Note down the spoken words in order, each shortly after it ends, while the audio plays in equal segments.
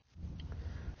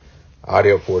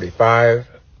Audio 45,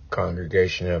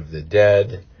 Congregation of the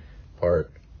Dead,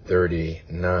 Part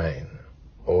 39.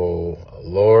 O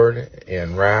Lord,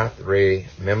 in wrath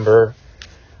remember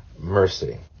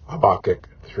mercy. Habakkuk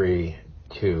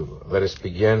 3:2. Let us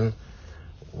begin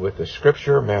with the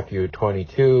scripture, Matthew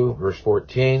 22, verse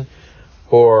 14.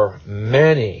 For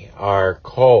many are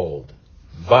called,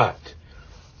 but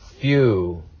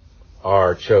few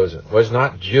are chosen. Was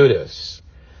not Judas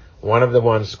one of the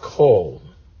ones called,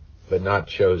 but not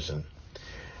chosen?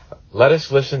 Let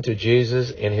us listen to Jesus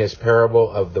in his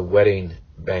parable of the wedding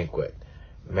banquet.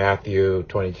 Matthew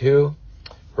 22,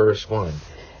 verse 1.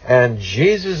 And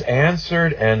Jesus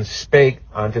answered and spake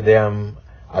unto them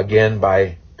again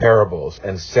by parables,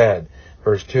 and said,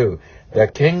 verse 2, the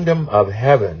kingdom of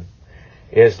heaven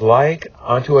is like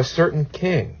unto a certain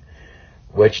king,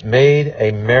 which made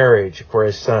a marriage for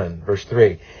his son, verse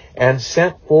 3, and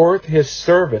sent forth his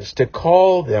servants to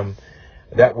call them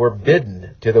that were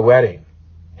bidden to the wedding,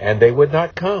 and they would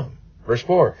not come. Verse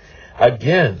 4,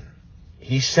 again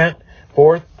he sent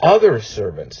forth other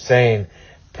servants, saying,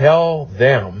 tell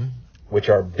them which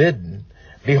are bidden,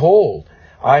 behold,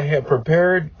 I have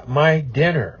prepared my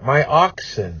dinner, my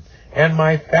oxen and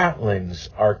my fatlings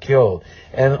are killed,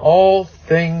 and all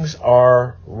things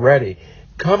are ready.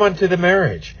 Come unto the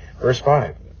marriage. Verse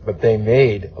 5, but they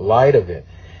made light of it,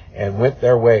 and went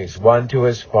their ways, one to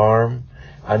his farm,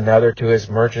 another to his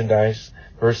merchandise.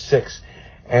 Verse 6,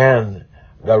 and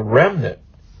the remnant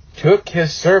took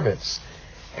his servants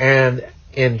and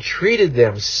entreated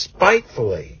them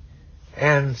spitefully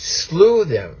and slew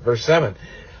them. Verse 7,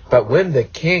 but when the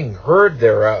king heard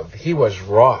thereof, he was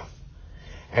wroth,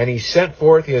 and he sent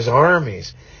forth his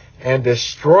armies and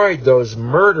destroyed those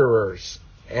murderers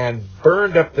and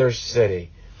burned up their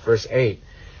city. Verse 8,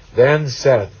 then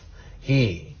saith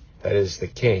he, that is the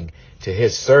king, to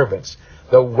his servants,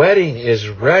 the wedding is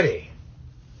ready,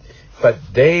 but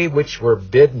they which were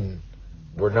bidden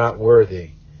were not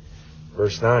worthy.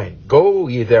 Verse 9, go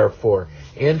ye therefore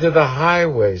into the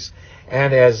highways,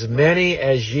 and as many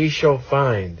as ye shall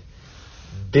find,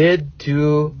 bid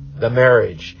to the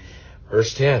marriage.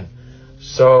 Verse 10,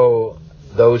 so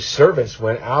those servants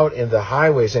went out in the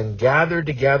highways and gathered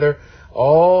together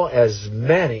all as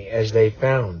many as they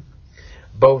found,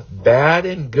 both bad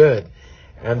and good,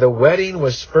 and the wedding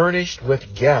was furnished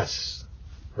with guests.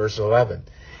 Verse 11,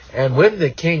 and when the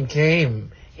king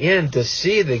came in to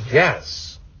see the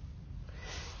guests,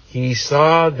 he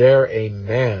saw there a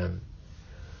man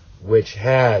which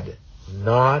had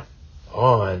not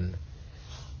on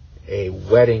a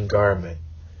wedding garment.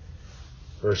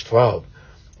 Verse 12,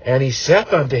 and he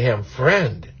saith unto him,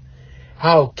 friend,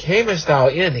 how camest thou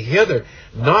in hither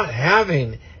not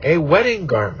having a wedding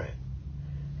garment?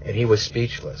 And he was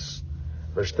speechless.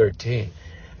 Verse 13,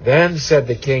 then said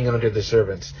the king unto the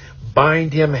servants,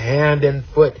 bind him hand and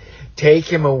foot, take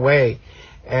him away,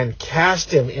 and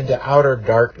cast him into outer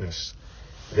darkness.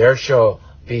 There shall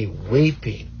be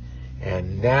weeping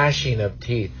and gnashing of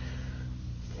teeth,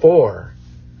 for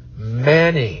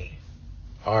many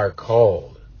are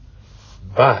called,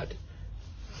 but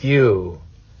few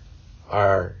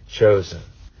are chosen.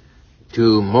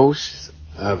 To most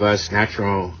of us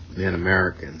natural men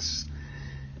Americans,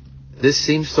 this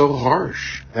seems so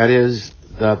harsh. That is,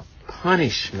 the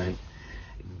punishment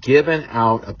given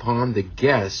out upon the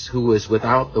guest who was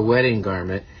without the wedding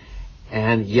garment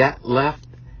and yet left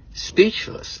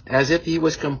speechless, as if he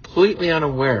was completely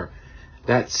unaware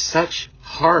that such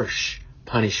harsh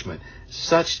punishment,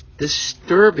 such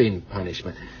disturbing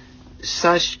punishment,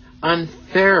 such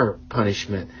unfair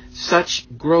punishment, such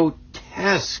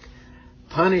grotesque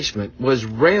punishment was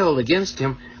railed against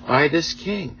him by this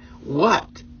king.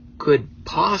 What could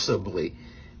possibly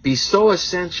be so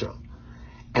essential,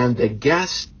 and the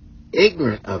guest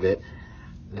ignorant of it,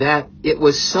 that it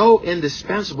was so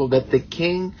indispensable that the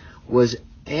king was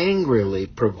angrily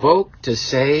provoked to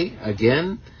say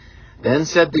again, then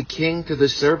said the king to the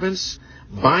servants,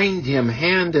 bind him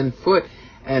hand and foot,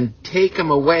 and take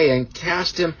him away, and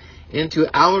cast him into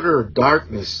outer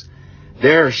darkness.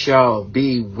 There shall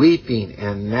be weeping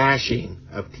and gnashing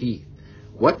of teeth.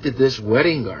 What did this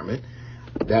wedding garment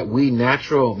that we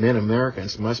natural men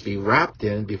Americans must be wrapped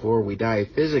in before we die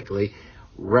physically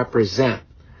represent,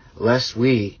 lest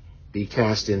we be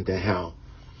cast into hell?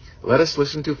 Let us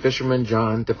listen to Fisherman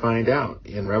John to find out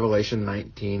in Revelation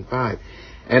 19:5.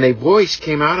 And a voice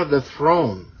came out of the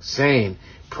throne, saying,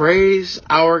 praise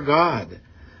our God,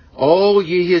 all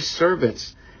ye his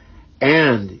servants,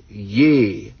 and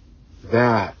ye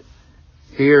that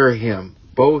fear him,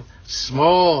 both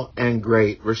small and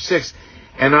great. Verse 6,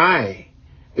 and I,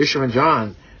 Fisherman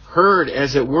John, heard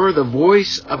as it were the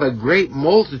voice of a great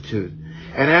multitude,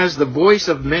 and as the voice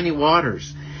of many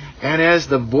waters, and as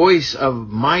the voice of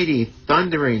mighty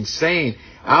thundering, saying,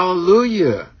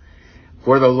 Hallelujah!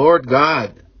 For the Lord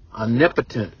God,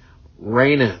 omnipotent,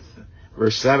 reigneth.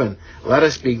 Verse 7, let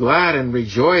us be glad and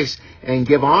rejoice and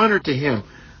give honor to him,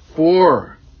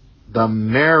 for the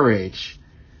marriage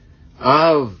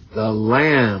of the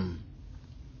Lamb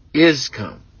is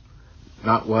come.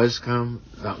 Not was come,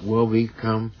 not will be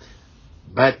come,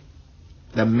 but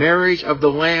the marriage of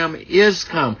the Lamb is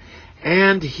come,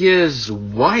 and his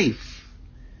wife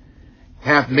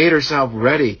hath made herself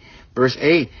ready. Verse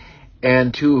 8,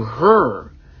 and to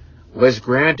her was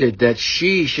granted that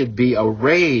she should be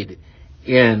arrayed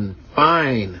in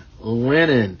fine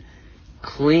linen,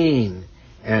 clean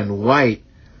and white,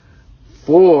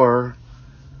 for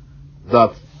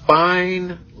the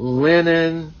fine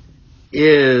linen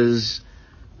is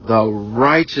the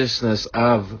righteousness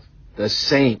of the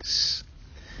saints.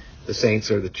 The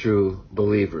saints are the true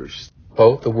believers.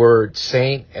 Both the word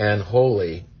saint and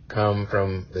holy come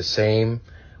from the same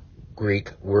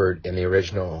Greek word in the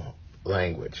original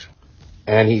language.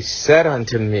 And he said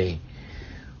unto me,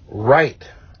 Right,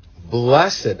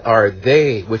 blessed are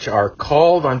they which are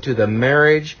called unto the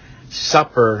marriage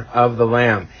supper of the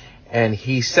Lamb. And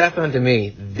he saith unto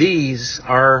me, These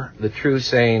are the true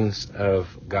sayings of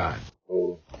God.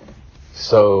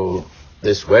 So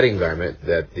this wedding garment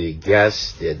that the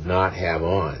guests did not have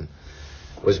on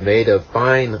was made of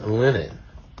fine linen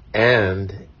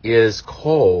and is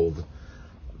called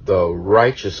the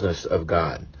righteousness of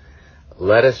God.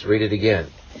 Let us read it again.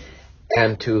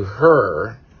 And to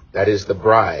her, that is the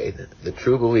bride, the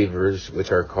true believers,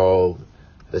 which are called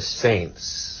the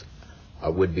saints,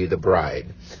 would be the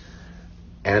bride.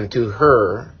 And to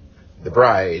her, the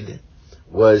bride,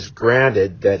 was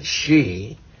granted that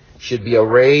she should be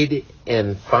arrayed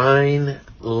in fine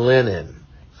linen,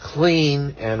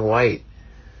 clean and white.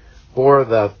 For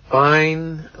the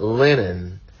fine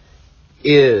linen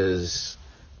is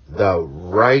the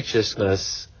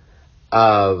righteousness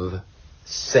of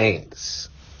saints.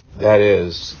 That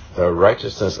is, the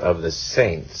righteousness of the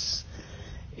saints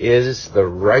is the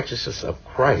righteousness of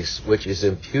Christ, which is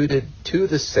imputed to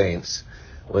the saints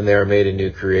when they are made a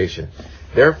new creation.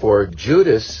 Therefore,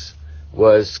 Judas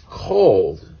was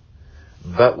called,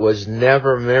 but was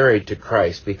never married to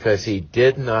Christ, because he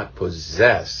did not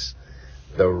possess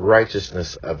the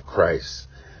righteousness of Christ.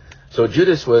 So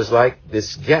Judas was like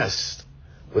this guest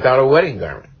without a wedding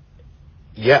garment,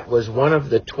 yet was one of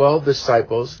the 12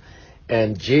 disciples,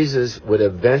 and Jesus would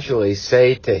eventually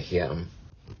say to him,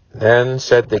 Then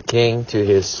said the king to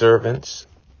his servants,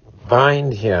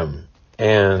 Bind him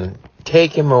and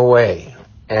take him away,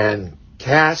 and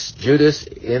cast Judas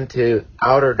into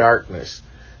outer darkness.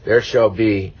 There shall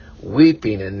be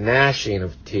weeping and gnashing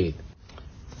of teeth.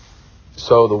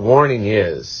 So the warning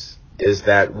is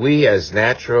that we as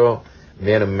natural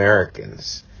men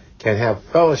Americans can have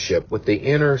fellowship with the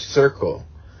inner circle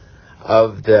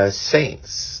of the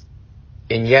saints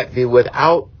and yet be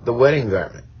without the wedding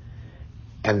garment.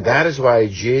 And that is why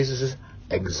Jesus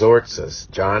exhorts us,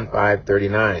 John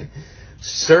 5:39,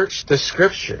 search the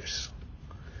scriptures,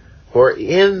 for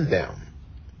in them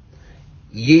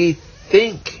ye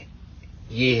think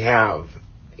ye have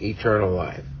eternal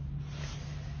life,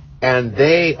 and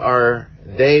they are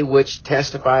they which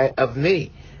testify of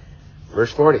me.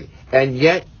 Verse 40, and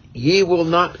yet ye will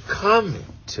not come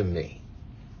to me,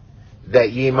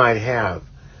 that ye might have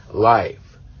life,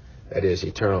 that is,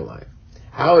 eternal life.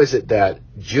 How is it that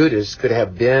Judas could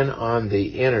have been on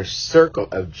the inner circle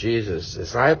of Jesus'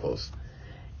 disciples,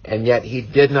 and yet he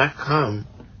did not come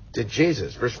to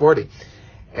Jesus? Verse 40,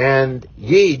 and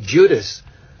ye, Judas,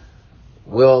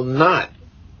 will not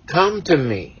come to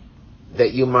me,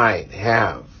 that you might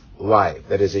have life,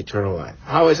 that is, eternal life.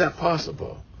 How is that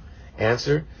possible?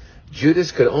 Answer,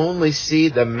 Judas could only see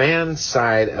the man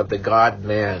side of the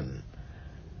God-man,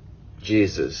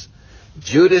 Jesus.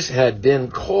 Judas had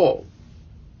been called,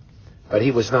 but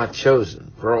he was not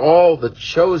chosen. For all the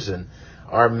chosen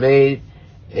are made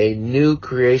a new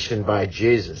creation by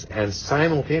Jesus, and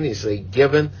simultaneously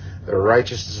given the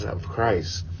righteousness of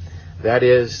Christ, that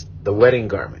is, the wedding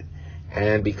garment,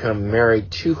 and become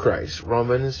married to Christ.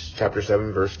 Romans chapter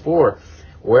 7, verse 4.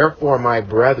 Wherefore, my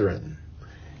brethren,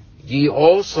 ye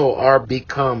also are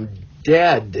become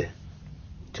dead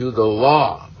to the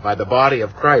law by the body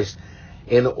of Christ,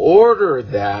 in order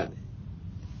that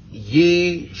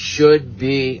ye should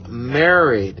be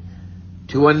married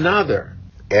to another.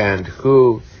 And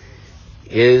who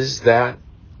is that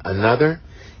another?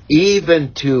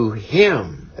 Even to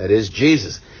him, that is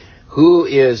Jesus, who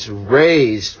is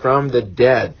raised from the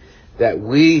dead, that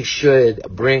we should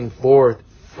bring forth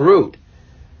fruit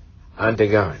unto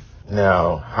God.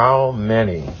 Now, how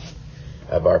many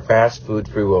of our fast food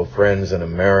free will friends in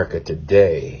America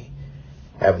today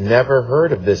have never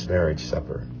heard of this marriage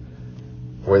supper?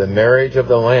 For the marriage of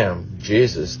the Lamb,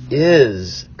 Jesus,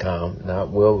 is come,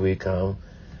 not will be come,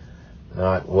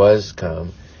 not was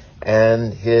come,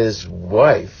 and his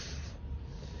wife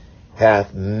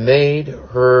hath made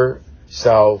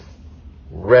herself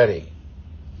ready.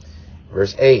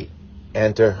 Verse 8,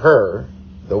 and to her,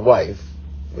 the wife,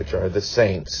 which are the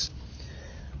saints,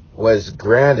 was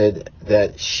granted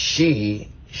that she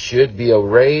should be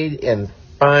arrayed in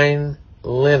fine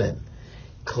linen,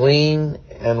 clean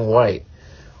and white.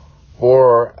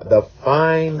 For the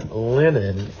fine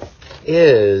linen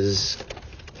is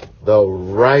the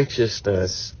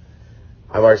righteousness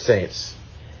of our saints.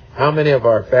 How many of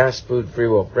our fast food free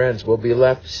will friends will be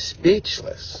left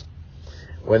speechless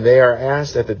when they are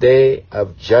asked at the day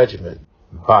of judgment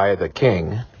by the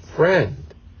King, friend,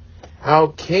 how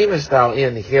camest thou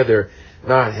in hither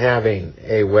not having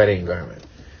a wedding garment?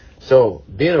 So,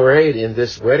 being arrayed in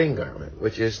this wedding garment,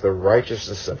 which is the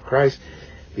righteousness of Christ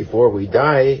before we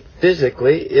die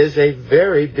physically, is a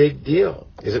very big deal,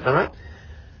 is it not?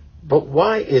 But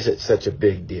why is it such a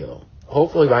big deal?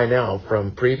 Hopefully by now,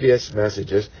 from previous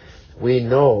messages, we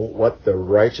know what the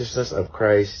righteousness of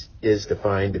Christ is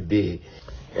defined to be,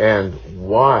 and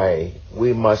why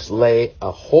we must lay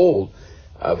a hold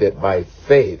of it by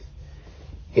faith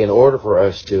in order for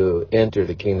us to enter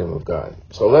the kingdom of God.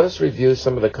 So let us review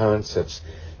some of the concepts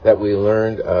that we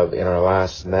learned of in our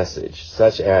last message,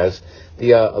 such as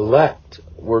the elect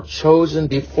were chosen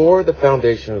before the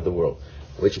foundation of the world,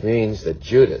 which means that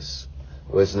Judas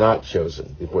was not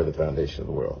chosen before the foundation of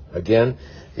the world. Again,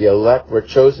 the elect were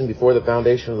chosen before the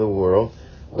foundation of the world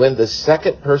when the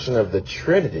second person of the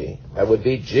Trinity, that would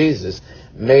be Jesus,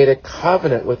 made a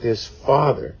covenant with his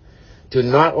Father to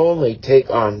not only take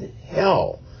on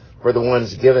hell for the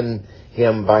ones given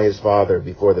him by his Father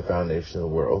before the foundation of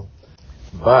the world,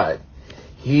 but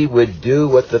he would do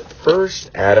what the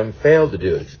first Adam failed to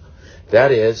do.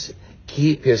 That is,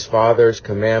 keep his Father's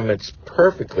commandments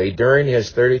perfectly during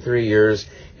his 33 years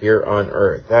here on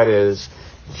earth. That is,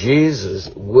 Jesus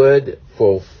would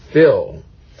fulfill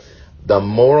the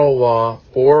moral law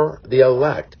for the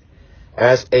elect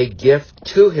as a gift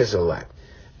to his elect.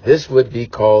 This would be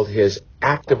called his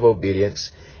active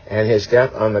obedience, and his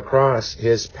death on the cross,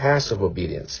 his passive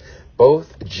obedience.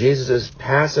 Both Jesus'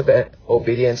 passive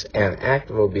obedience and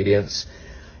active obedience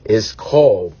is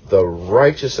called the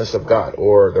righteousness of God,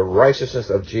 or the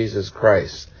righteousness of Jesus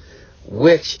Christ,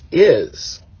 which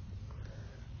is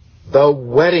the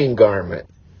wedding garment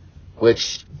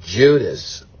which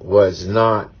Judas was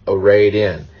not arrayed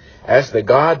in. As the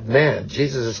God-man,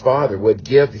 Jesus' Father would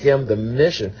give him the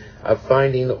mission of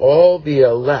finding all the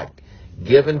elect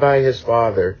given by his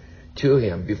Father to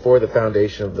him before the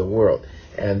foundation of the world,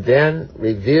 and then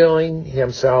revealing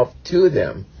himself to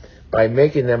them by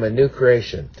making them a new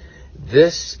creation.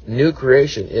 This new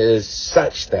creation is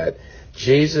such that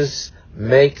Jesus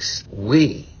makes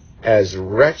we, as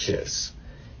wretches,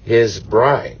 his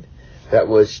bride that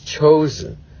was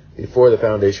chosen before the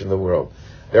foundation of the world.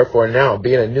 Therefore now,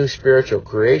 being a new spiritual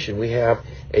creation, we have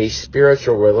a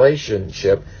spiritual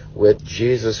relationship with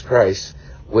Jesus Christ,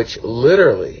 which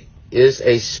literally is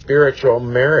a spiritual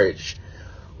marriage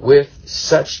with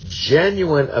such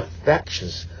genuine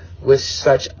affections, with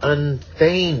such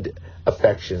unfeigned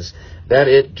affections, that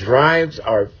it drives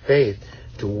our faith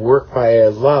to work by a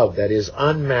love that is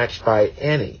unmatched by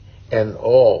any and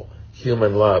all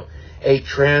human love. A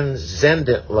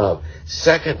transcendent love,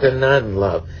 second to none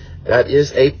love, that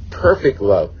is a perfect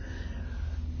love.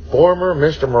 Former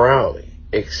Mr. Morality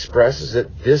expresses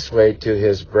it this way to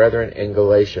his brethren in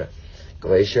Galatia.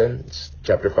 Galatians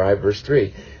chapter 5, verse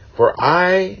 3. For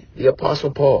I, the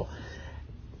Apostle Paul,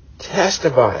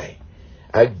 testify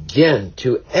again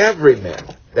to every man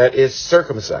that is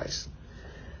circumcised,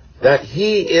 that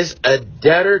he is a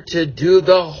debtor to do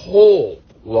the whole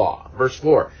law. Verse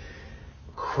 4.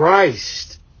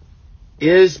 Christ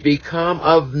is become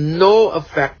of no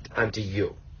effect unto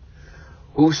you.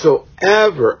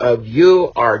 Whosoever of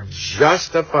you are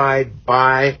justified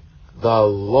by the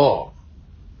law,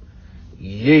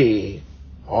 ye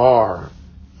are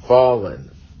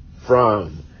fallen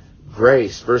from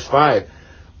grace. Verse 5,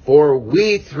 for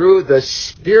we through the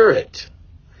Spirit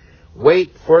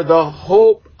wait for the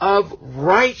hope of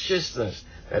righteousness.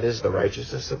 That is the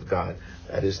righteousness of God.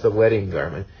 That is the wedding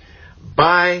garment.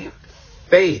 By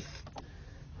faith.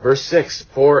 Verse 6,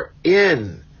 for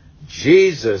in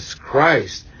Jesus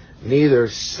Christ neither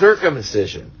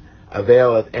circumcision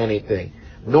availeth anything,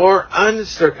 nor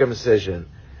uncircumcision,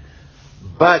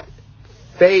 but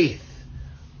faith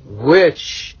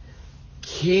which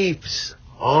keeps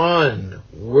on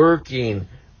working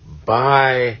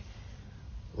by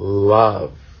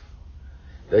love.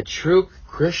 The true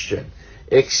Christian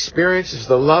experiences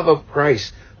the love of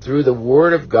Christ through the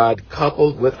Word of God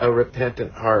coupled with a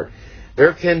repentant heart.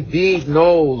 There can be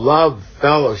no love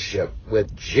fellowship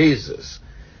with Jesus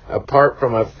apart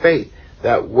from a faith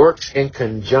that works in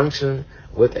conjunction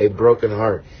with a broken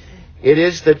heart. It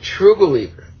is the true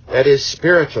believer that is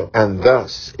spiritual, and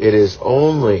thus it is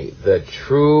only the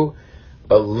true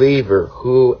believer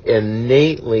who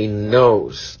innately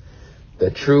knows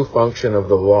the true function of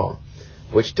the law,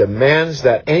 which demands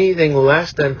that anything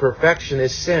less than perfection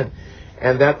is sin,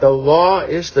 and that the law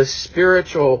is the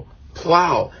spiritual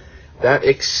plow that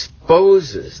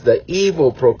exposes the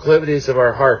evil proclivities of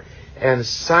our heart and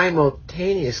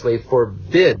simultaneously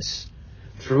forbids,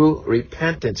 through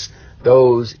repentance,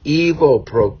 those evil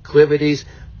proclivities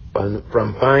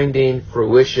from finding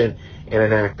fruition in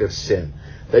an act of sin.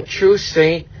 The true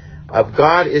saint of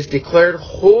God is declared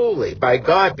holy by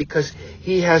God because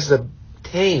he has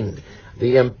obtained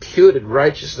the imputed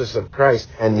righteousness of Christ.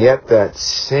 And yet that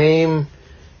same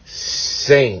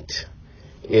saint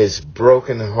is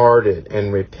brokenhearted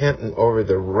and repentant over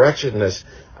the wretchedness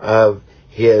of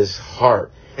his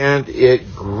heart. And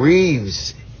it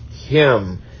grieves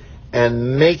him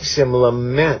and makes him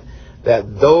lament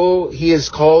that though he is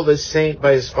called a saint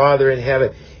by his Father in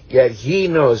heaven, yet he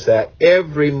knows that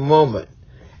every moment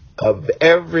of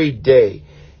every day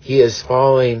he is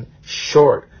falling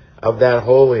short of that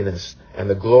holiness and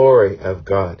the glory of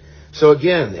God. So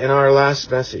again, in our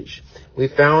last message, we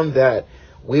found that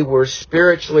we were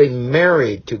spiritually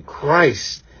married to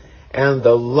Christ, and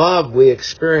the love we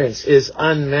experience is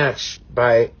unmatched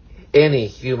by any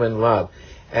human love.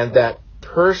 And that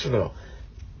personal,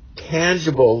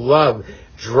 tangible love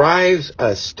drives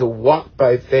us to walk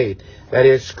by faith. That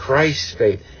is Christ's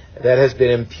faith that has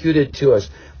been imputed to us.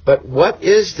 But what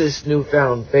is this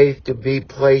newfound faith to be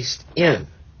placed in?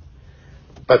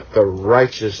 But the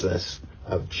righteousness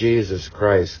of Jesus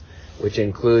Christ, which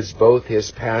includes both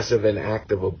his passive and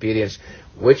active obedience,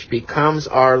 which becomes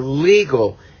our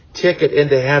legal ticket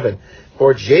into heaven.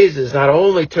 For Jesus not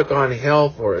only took on hell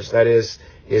for us, that is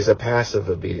a passive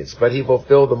obedience, but he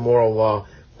fulfilled the moral law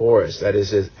for us, that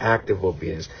is his active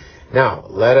obedience. Now,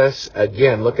 let us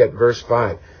again look at verse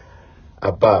 5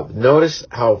 above. Notice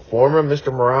how former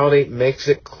Mr. Morality makes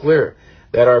it clear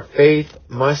that our faith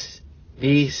must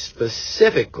be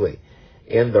specifically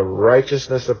in the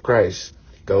righteousness of Christ.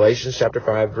 Galatians chapter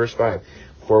 5, verse 5.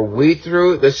 For we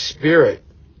through the Spirit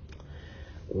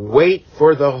wait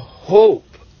for the hope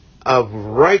of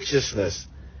righteousness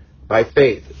by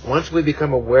faith. Once we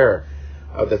become aware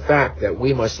of the fact that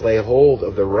we must lay hold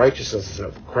of the righteousness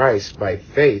of Christ by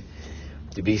faith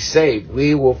to be saved,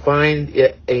 we will find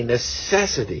it a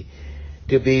necessity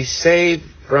to be saved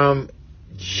from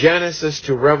Genesis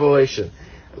to Revelation.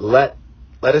 Let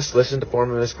us listen to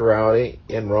former Morality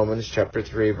in Romans chapter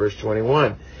 3, verse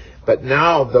 21. But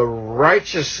now the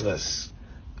righteousness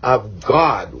of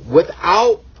God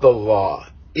without the law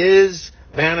is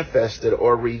manifested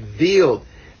or revealed,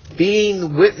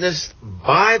 being witnessed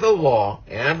by the law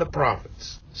and the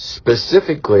prophets.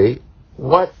 Specifically,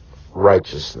 what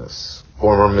righteousness?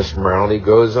 Former Mr. Morality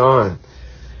goes on.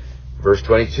 Verse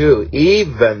 22,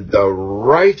 even the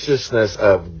righteousness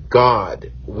of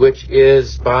God, which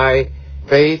is by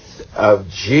faith of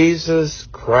Jesus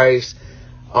Christ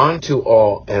unto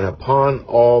all and upon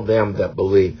all them that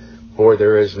believe, for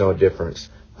there is no difference.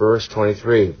 Verse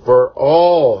 23, for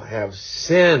all have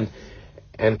sinned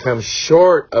and come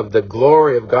short of the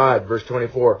glory of God. Verse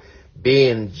 24,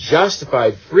 being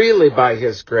justified freely by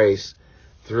his grace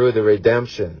through the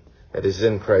redemption that is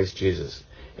in Christ Jesus.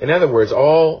 In other words,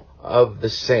 all of the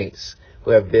saints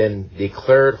who have been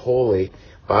declared holy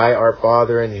by our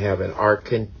Father in heaven are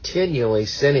continually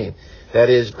sinning, that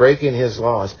is, breaking his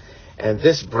laws. And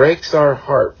this breaks our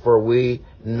heart, for we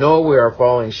know we are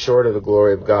falling short of the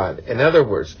glory of God. In other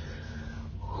words,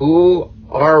 who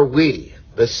are we,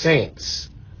 the saints,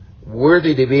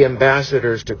 worthy to be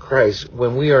ambassadors to Christ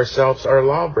when we ourselves are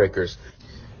lawbreakers?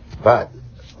 But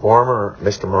former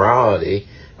Mr. Morality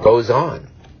goes on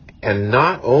and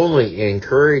not only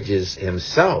encourages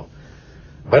himself,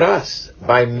 but us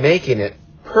by making it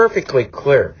perfectly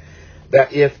clear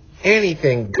that if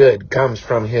anything good comes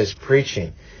from his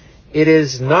preaching, it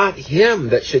is not him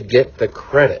that should get the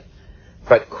credit,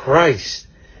 but Christ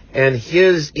and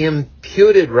his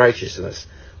imputed righteousness,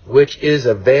 which is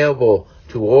available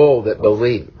to all that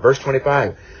believe. Verse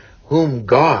 25, whom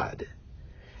God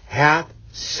hath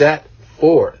set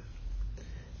forth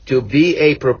to be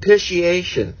a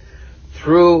propitiation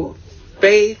through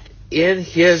faith in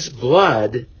his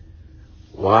blood.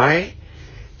 Why?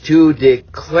 To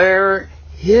declare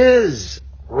his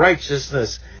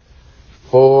righteousness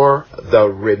for the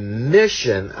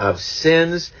remission of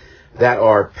sins that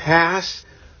are past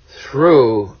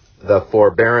through the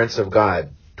forbearance of God.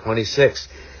 26.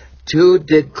 To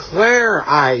declare,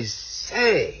 I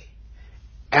say,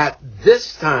 at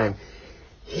this time,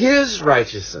 his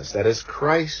righteousness, that is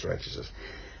Christ's righteousness,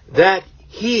 that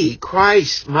he,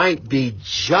 Christ, might be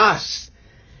just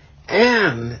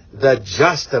and the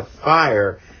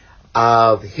justifier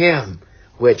of him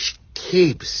which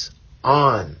keeps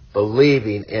on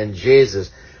believing in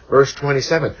Jesus. Verse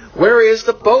 27. Where is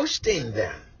the boasting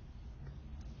then?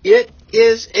 It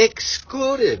is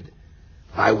excluded.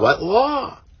 By what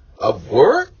law? Of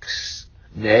works?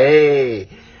 Nay,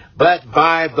 but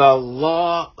by the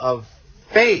law of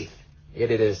faith it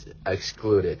is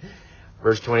excluded.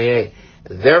 Verse 28.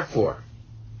 Therefore,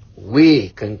 we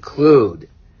conclude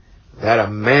that a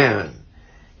man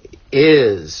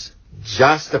is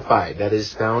justified, that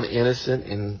is found innocent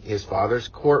in his Father's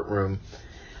courtroom.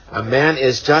 A man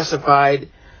is justified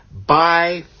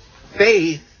by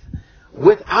faith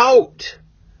without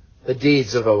the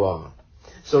deeds of the law.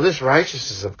 So this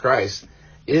righteousness of Christ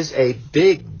is a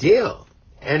big deal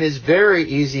and is very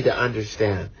easy to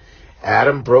understand.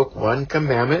 Adam broke one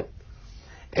commandment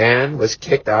and was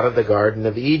kicked out of the Garden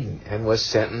of Eden and was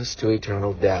sentenced to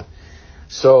eternal death.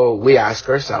 So we ask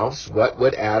ourselves, what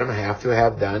would Adam have to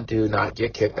have done to not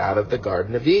get kicked out of the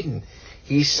Garden of Eden?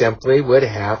 He simply would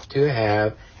have to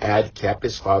have had kept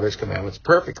his Father's commandments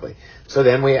perfectly. So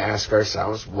then we ask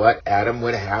ourselves what Adam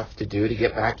would have to do to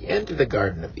get back into the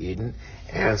Garden of Eden.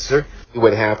 Answer, he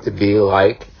would have to be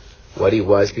like what he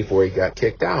was before he got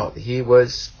kicked out. He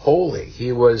was holy.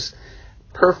 He was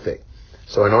perfect.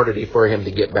 So in order for him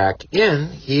to get back in,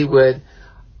 he would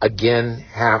again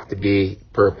have to be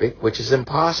perfect, which is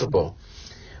impossible.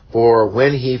 For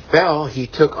when he fell, he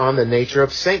took on the nature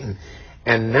of Satan,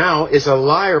 and now is a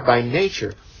liar by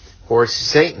nature, for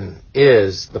Satan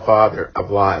is the father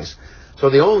of lies. So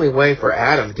the only way for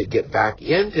Adam to get back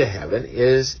into heaven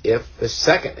is if the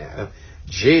second Adam,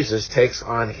 Jesus, takes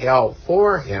on hell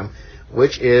for him,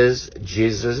 which is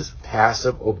Jesus'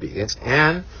 passive obedience,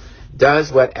 and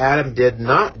does what Adam did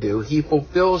not do. He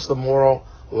fulfills the moral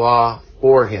law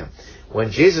for him.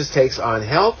 When Jesus takes on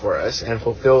hell for us and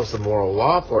fulfills the moral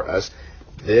law for us,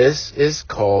 this is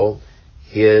called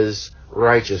his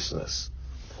righteousness,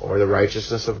 or the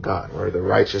righteousness of God, or the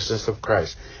righteousness of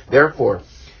Christ. Therefore,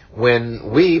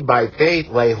 when we by faith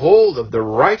lay hold of the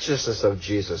righteousness of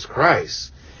Jesus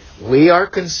Christ, we are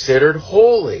considered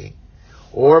holy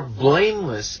or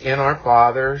blameless in our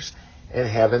Father's and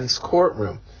heaven's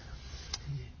courtroom,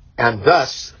 and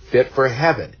thus fit for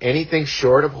heaven. Anything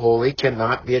short of holy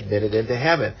cannot be admitted into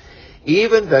heaven.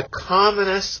 Even the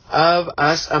commonest of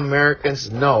us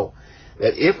Americans know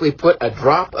that if we put a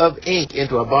drop of ink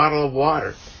into a bottle of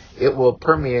water, it will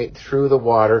permeate through the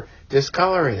water,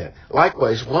 discoloring it.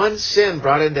 Likewise, one sin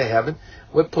brought into heaven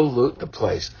would pollute the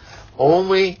place.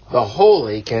 Only the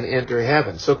holy can enter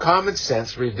heaven. So common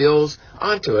sense reveals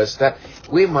unto us that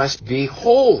we must be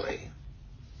holy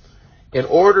in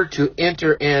order to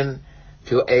enter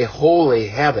into a holy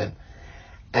heaven.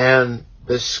 And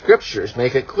the scriptures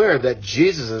make it clear that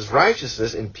Jesus'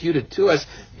 righteousness imputed to us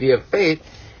via faith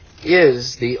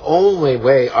is the only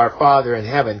way our Father in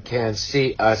heaven can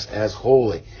see us as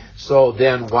holy. So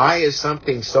then why is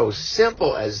something so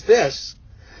simple as this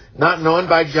not known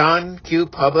by John Q.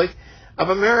 Public of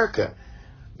America?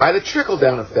 By the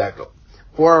trickle-down effect.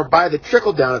 For by the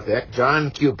trickle-down effect,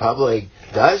 John Q. Public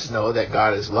does know that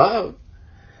God is love.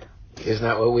 Isn't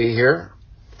that what we hear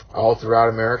all throughout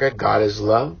America? God is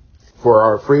love. For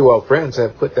our free will friends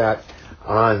have put that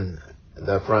on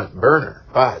the front burner.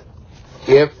 But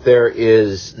if there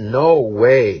is no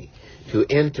way to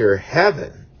enter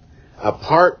heaven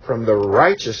apart from the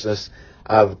righteousness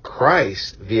of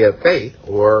Christ via faith,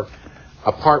 or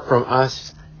apart from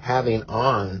us having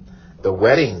on the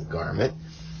wedding garment,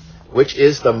 which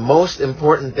is the most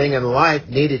important thing in life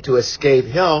needed to escape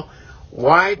hell,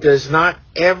 why does not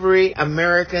every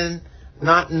American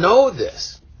not know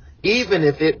this, even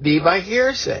if it be by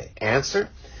hearsay? Answer,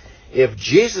 if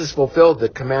Jesus fulfilled the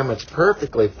commandments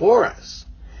perfectly for us,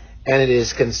 and it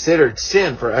is considered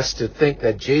sin for us to think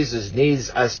that Jesus needs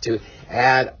us to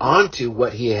add on to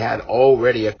what he had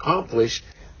already accomplished,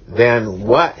 then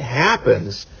what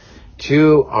happens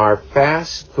to our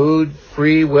fast food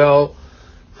free will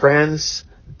friends'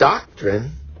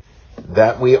 doctrine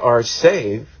that we are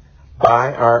saved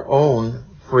by our own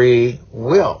free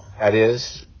will. That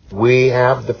is, we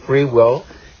have the free will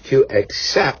to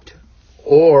accept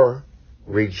or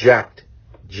reject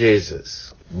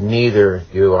Jesus. Neither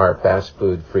do our fast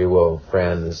food free will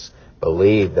friends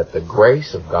believe that the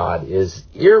grace of God is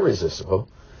irresistible,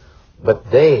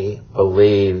 but they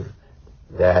believe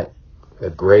that the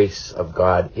grace of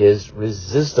God is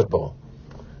resistible.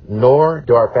 Nor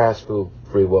do our fast food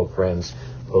free will friends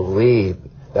believe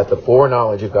that the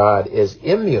foreknowledge of God is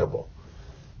immutable,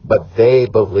 but they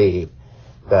believe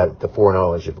that the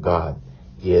foreknowledge of God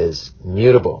is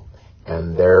mutable,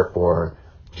 and therefore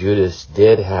Judas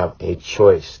did have a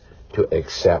choice to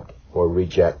accept or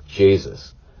reject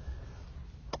Jesus.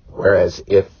 Whereas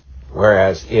if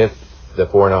the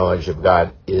foreknowledge of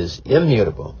God is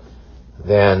immutable,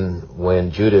 then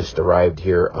when Judas arrived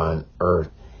here on earth,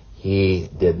 he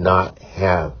did not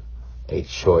have a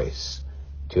choice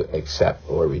to accept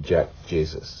or reject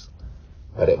Jesus.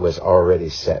 But it was already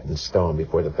set in stone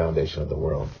before the foundation of the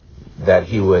world that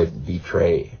he would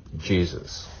betray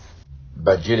Jesus.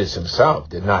 But Judas himself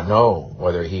did not know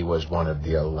whether he was one of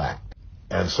the elect.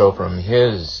 And so from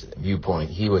his viewpoint,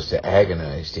 he was to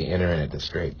agonize to enter in at the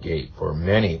straight gate. For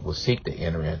many will seek to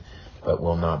enter in, but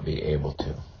will not be able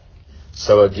to.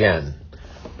 So again,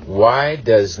 why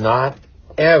does not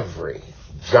every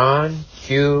John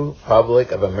Q.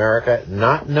 Public of America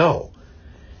not know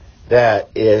that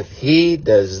if he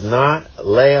does not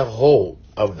lay a hold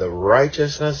of the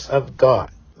righteousness of God,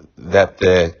 that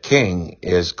the king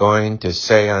is going to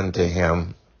say unto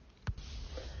him,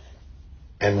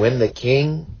 and when the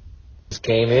king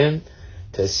came in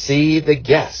to see the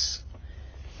guests,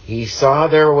 he saw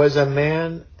there was a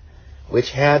man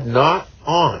which had not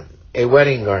on a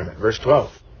wedding garment. Verse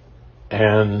 12.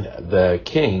 And the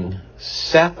king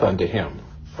saith unto him,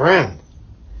 Friend,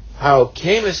 how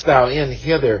camest thou in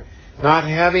hither, not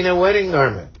having a wedding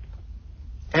garment?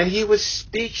 And he was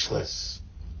speechless.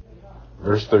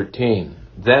 Verse 13.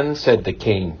 Then said the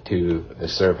king to the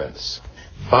servants,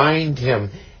 Bind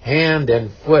him hand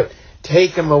and foot,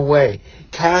 take him away,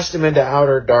 cast him into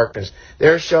outer darkness.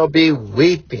 There shall be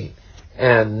weeping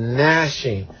and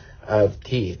gnashing of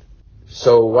teeth.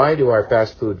 So why do our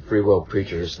fast food free will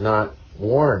preachers not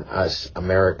warn us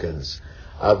Americans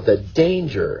of the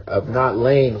danger of not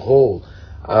laying hold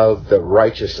of the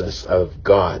righteousness of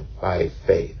God by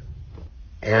faith?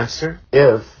 Answer: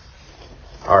 if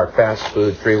our fast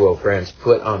food free will friends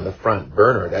put on the front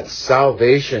burner that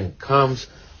salvation comes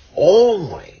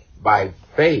only by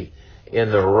faith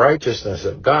in the righteousness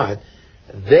of God,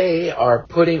 they are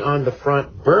putting on the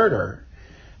front burner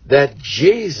that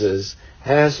Jesus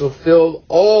has fulfilled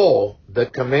all the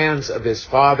commands of his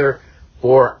Father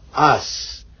for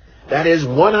us. That is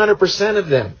 100% of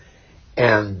them.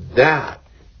 And that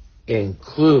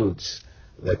includes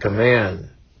the command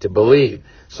to believe.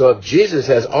 So if Jesus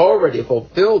has already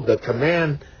fulfilled the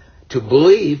command to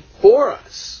believe for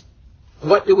us,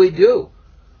 what do we do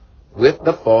with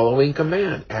the following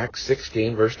command? Acts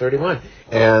 16, verse 31.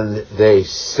 And they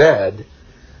said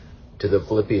to the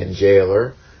Philippian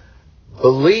jailer,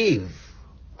 Believe,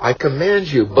 I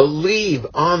command you, believe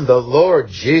on the Lord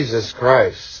Jesus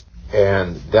Christ,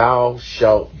 and thou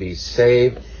shalt be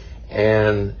saved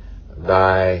and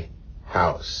thy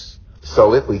house.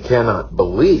 So if we cannot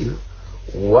believe,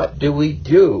 what do we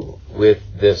do with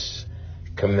this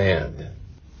command?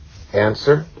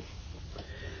 Answer: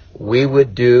 we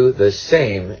would do the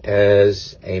same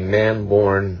as a man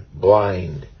born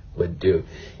blind would do.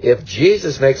 If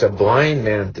Jesus makes a blind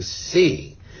man to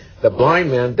see, the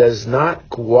blind man does not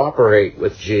cooperate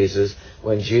with Jesus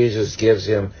when Jesus gives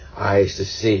him eyes to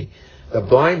see. The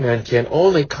blind man can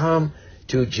only come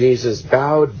to Jesus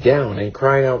bowed down and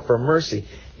crying out for mercy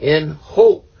in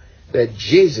hope that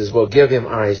Jesus will give him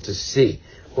eyes to see.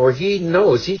 For he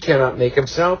knows he cannot make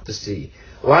himself to see.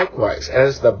 Likewise,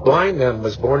 as the blind man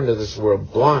was born into this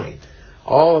world blind,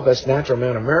 all of us natural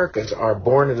man Americans are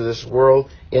born into this world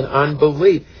in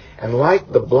unbelief. And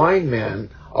like the blind man,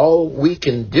 all we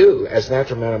can do as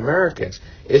natural man Americans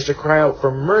is to cry out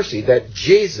for mercy, that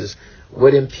Jesus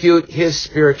would impute his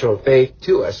spiritual faith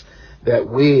to us, that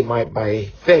we might by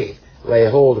faith lay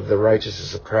hold of the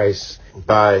righteousness of Christ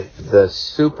by the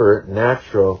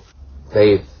supernatural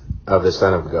faith of the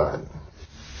Son of God.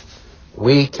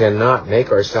 We cannot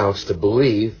make ourselves to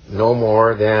believe no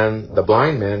more than the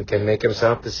blind man can make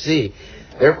himself to see.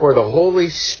 Therefore, the Holy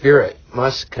Spirit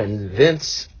must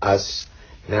convince us,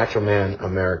 natural man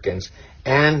Americans,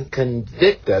 and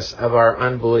convict us of our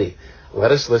unbelief.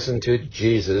 Let us listen to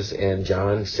Jesus in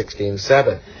John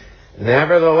 16:7.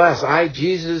 Nevertheless, I,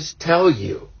 Jesus, tell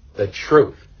you the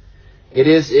truth. It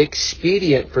is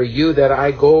expedient for you that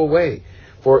I go away.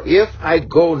 For if I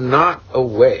go not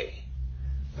away,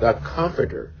 the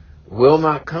Comforter will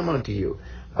not come unto you.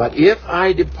 But if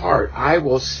I depart, I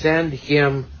will send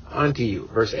him unto you.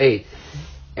 Verse 8.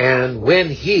 And when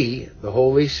he, the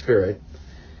Holy Spirit,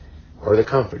 or the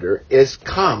Comforter, is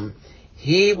come,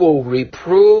 he will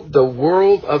reprove the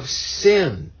world of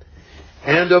sin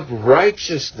and of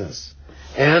righteousness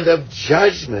and of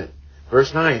judgment.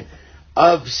 Verse 9.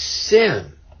 Of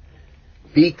sin,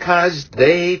 because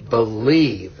they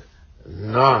believe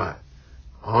not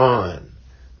on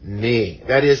me.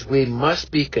 That is, we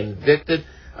must be convicted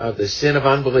of the sin of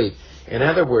unbelief. In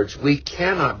other words, we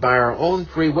cannot by our own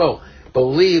free will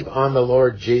believe on the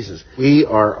Lord Jesus. We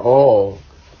are all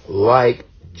like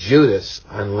Judas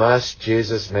unless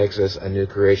Jesus makes us a new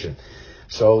creation.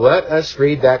 So let us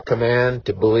read that command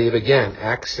to believe again.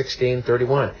 Acts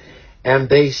 16:31. And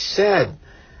they said,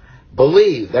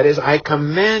 believe, that is, I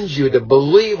command you to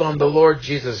believe on the Lord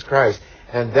Jesus Christ,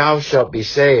 and thou shalt be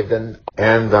saved, and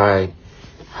thy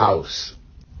house.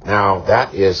 Now,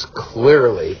 that is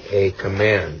clearly a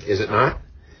command, is it not?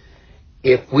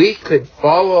 If we could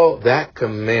follow that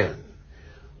command,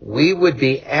 we would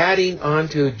be adding on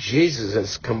to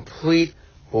Jesus' complete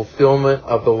fulfillment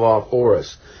of the law for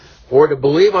us. For to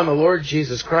believe on the Lord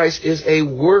Jesus Christ is a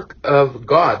work of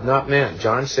God, not man.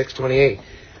 John 6:28.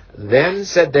 Then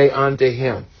said they unto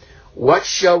him, what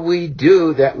shall we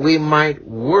do that we might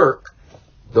work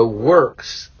the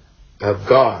works of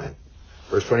God?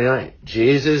 Verse 29.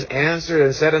 Jesus answered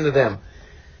and said unto them,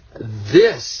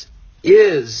 this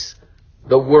is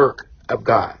the work of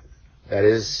God. That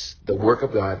is the work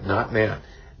of God, not man.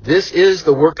 This is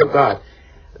the work of God,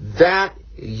 that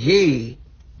ye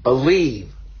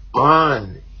believe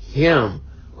on him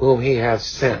whom he hath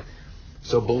sent.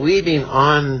 So believing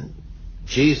on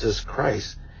Jesus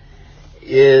Christ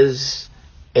is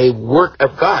a work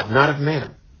of God, not of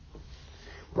man.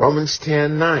 Romans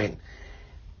 10:9.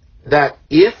 That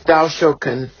if thou shalt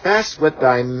confess with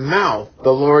thy mouth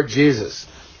the Lord Jesus.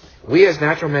 We as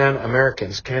natural man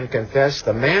Americans can confess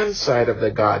the man side of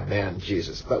the God-man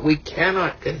Jesus, but we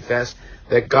cannot confess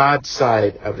the God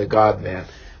side of the God-man.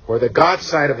 For the God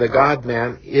side of the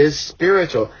God-man is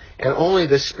spiritual, and only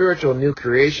the spiritual new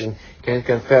creation can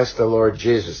confess the Lord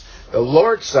Jesus. The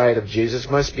Lord side of Jesus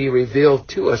must be revealed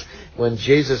to us when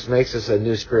Jesus makes us a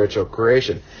new spiritual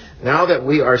creation. Now that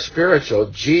we are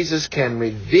spiritual, Jesus can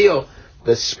reveal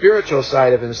the spiritual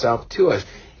side of himself to us.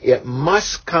 It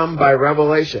must come by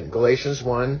revelation. Galatians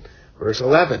 1, verse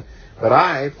 11. But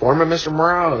I, former Mr.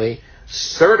 Morality,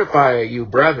 certify you,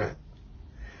 brethren,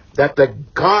 that the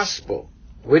gospel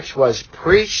which was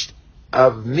preached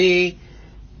of me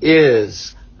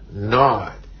is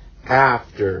not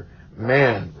after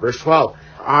man. Verse 12.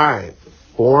 I,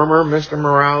 former Mr.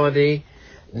 Morality,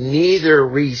 neither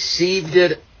received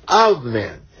it of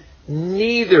men,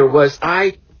 neither was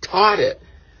I taught it,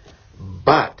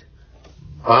 but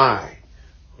by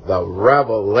the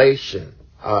revelation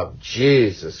of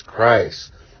Jesus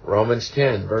Christ. Romans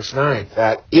 10, verse 9.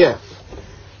 That if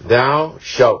thou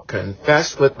shalt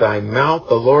confess with thy mouth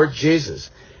the Lord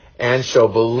Jesus, and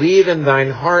shalt believe in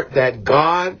thine heart that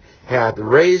God hath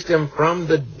raised him from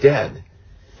the dead,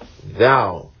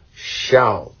 thou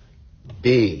shalt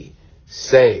be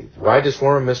saved. Why does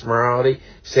former Mr. Morality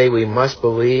say we must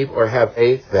believe or have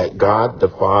faith that God the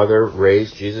Father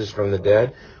raised Jesus from the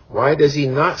dead? Why does he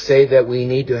not say that we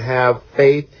need to have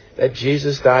faith that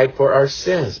Jesus died for our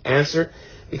sins? Answer,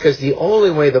 because the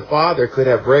only way the Father could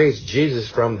have raised Jesus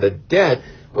from the dead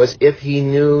was if he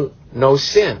knew no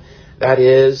sin. That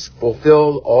is,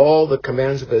 fulfilled all the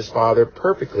commands of his Father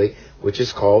perfectly, which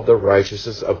is called the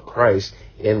righteousness of Christ,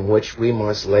 in which we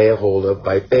must lay a hold of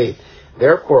by faith.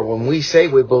 Therefore, when we say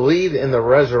we believe in the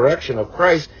resurrection of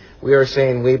Christ, we are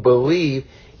saying we believe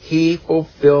he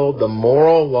fulfilled the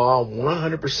moral law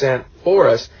 100% for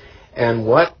us. And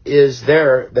what is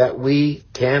there that we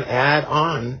can add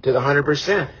on to the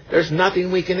 100%? There's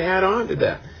nothing we can add on to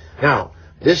that. Now,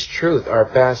 this truth our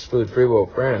fast food free will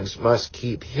friends must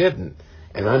keep hidden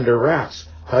and under wraps.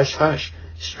 Hush, hush.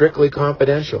 Strictly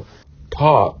confidential.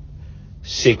 Top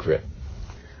secret.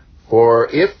 For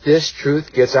if this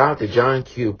truth gets out to John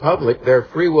Q. public, their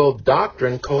free will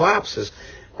doctrine collapses.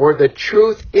 For the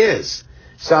truth is,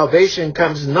 salvation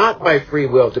comes not by free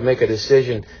will to make a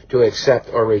decision to accept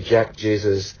or reject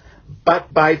Jesus,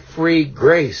 but by free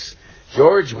grace.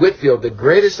 George Whitefield, the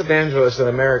greatest evangelist in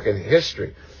American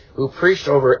history, who preached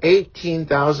over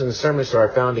 18,000 sermons to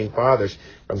our founding fathers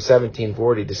from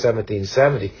 1740 to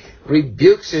 1770,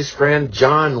 rebukes his friend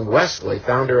John Wesley,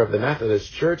 founder of the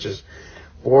Methodist churches,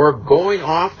 for going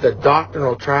off the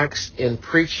doctrinal tracks in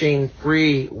preaching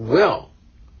free will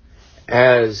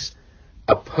as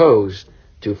opposed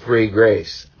to free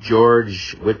grace.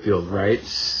 George Whitefield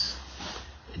writes,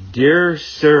 "Dear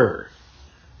Sir,"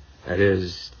 that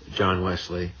is John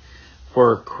Wesley,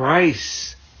 "for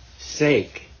Christ's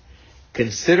sake,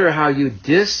 consider how you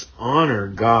dishonor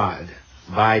God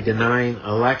by denying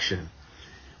election."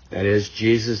 That is,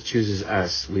 Jesus chooses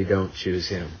us, we don't choose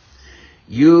him.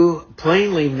 "You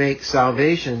plainly make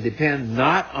salvation depend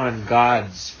not on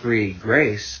God's free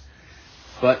grace,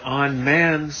 but on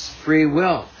man's free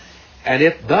will. And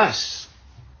if thus,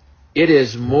 it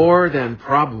is more than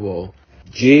probable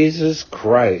Jesus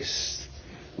Christ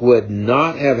would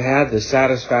not have had the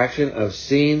satisfaction of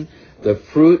seeing the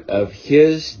fruit of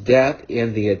his death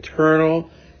in the eternal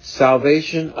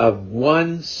salvation of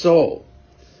one soul.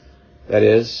 That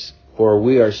is, for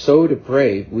we are so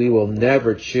depraved, we will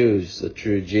never choose the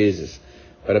true Jesus,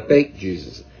 but a fake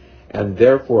Jesus, and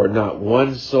therefore not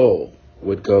one soul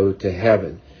would go to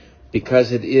heaven,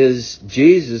 because it is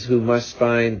Jesus who must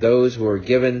find those who are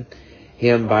given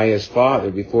him by his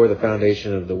Father before the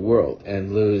foundation of the world,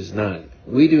 and lose none.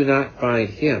 We do not find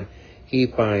him, he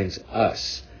finds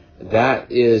us.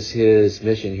 That is his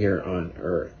mission here on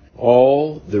earth.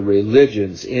 All the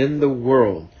religions in the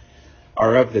world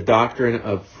are of the doctrine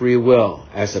of free will,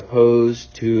 as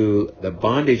opposed to the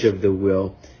bondage of the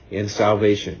will in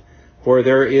salvation. For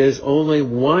there is only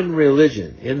one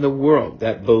religion in the world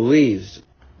that believes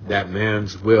that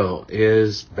man's will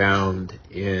is bound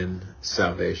in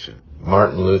salvation.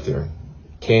 Martin Luther,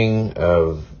 king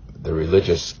of the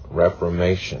religious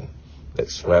Reformation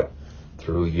that swept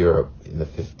through Europe in the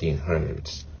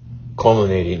 1500s,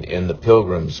 culminating in the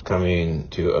Pilgrims coming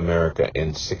to America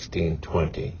in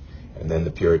 1620, and then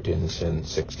the Puritans in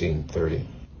 1630,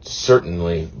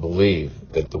 certainly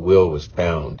believed that the will was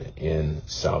bound in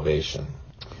salvation.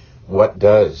 What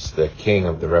does the king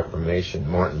of the Reformation,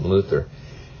 Martin Luther,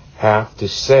 have to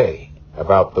say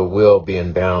about the will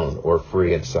being bound or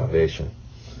free in salvation?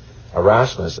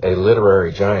 Erasmus, a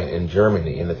literary giant in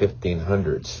Germany in the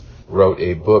 1500s, wrote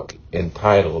a book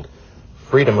entitled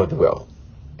Freedom of the Will,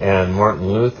 and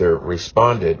Martin Luther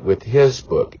responded with his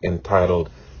book entitled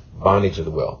Bondage of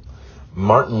the Will.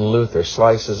 Martin Luther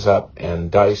slices up and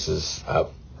dices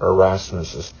up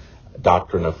Erasmus's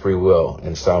doctrine of free will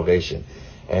and salvation,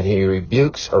 and he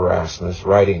rebukes Erasmus,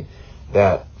 writing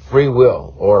that free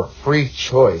will or free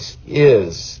choice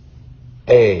is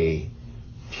a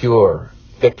pure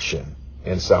fiction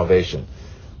in salvation.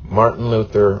 Martin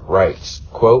Luther writes,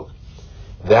 quote,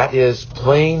 "That is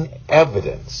plain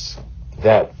evidence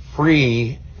that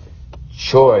free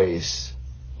choice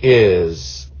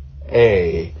is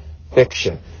a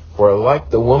fiction. For like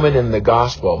the woman in the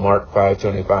gospel, Mark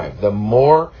 5:25, the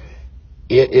more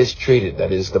it is treated,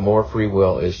 that is, the more free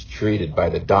will is treated by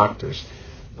the doctors,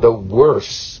 the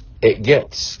worse it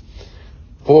gets.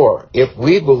 For if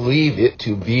we believe it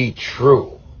to be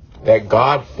true, that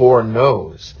God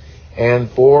foreknows and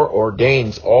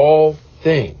foreordains all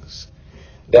things,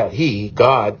 that he,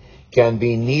 God, can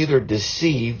be neither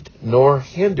deceived nor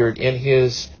hindered in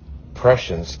his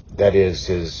prescience, that is,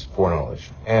 his foreknowledge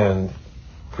and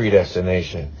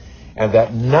predestination, and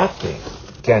that nothing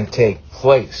can take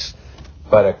place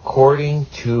but according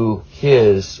to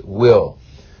his will,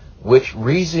 which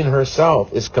reason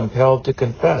herself is compelled to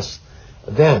confess,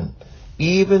 then,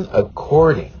 even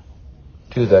according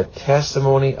to the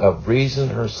testimony of reason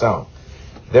herself,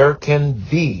 there can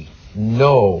be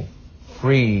no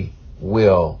free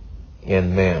will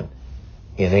in man,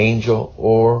 in angel,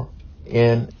 or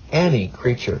in any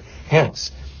creature.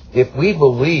 Hence, if we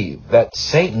believe that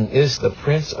Satan is the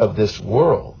prince of this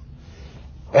world,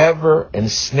 ever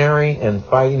ensnaring and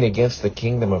fighting against the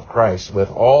kingdom of Christ with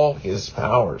all his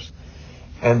powers,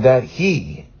 and that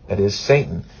he, that is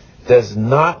Satan, does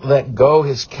not let go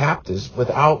his captives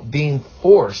without being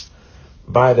forced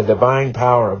by the divine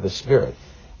power of the Spirit,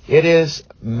 it is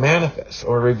manifest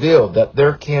or revealed that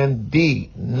there can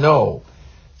be no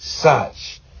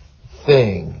such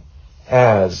thing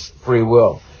as free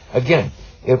will. Again,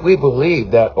 if we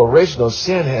believe that original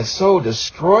sin has so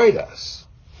destroyed us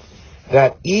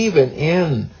that even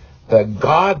in the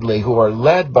godly who are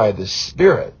led by the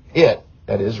Spirit, it,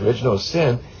 that is original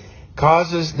sin,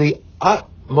 causes the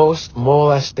utmost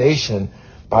molestation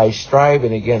by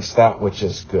striving against that which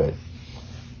is good.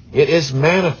 It is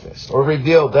manifest or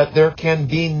revealed that there can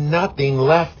be nothing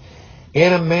left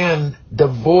in a man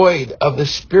devoid of the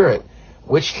Spirit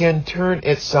which can turn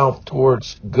itself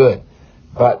towards good,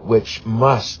 but which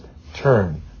must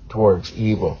turn towards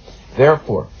evil.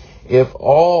 Therefore, if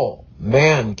all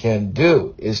man can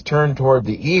do is turn toward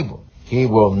the evil, he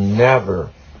will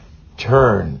never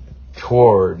turn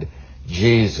toward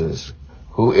Jesus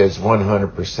who is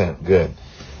 100% good.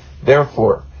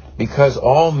 Therefore, because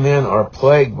all men are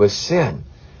plagued with sin,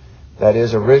 that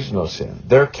is original sin,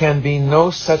 there can be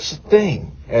no such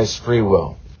thing as free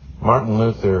will. Martin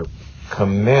Luther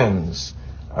commends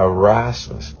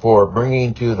Erasmus for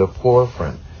bringing to the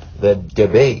forefront the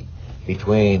debate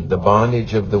between the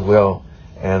bondage of the will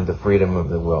and the freedom of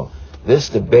the will. This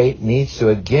debate needs to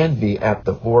again be at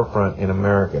the forefront in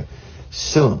America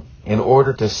soon in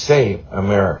order to save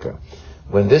America.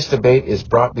 When this debate is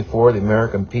brought before the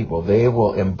American people, they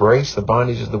will embrace the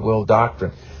bondage of the will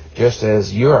doctrine, just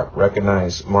as Europe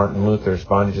recognized Martin Luther's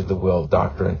bondage of the will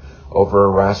doctrine over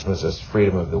Erasmus's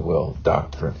freedom of the will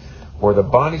doctrine. For the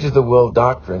bondage of the will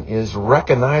doctrine is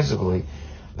recognizably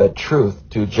the truth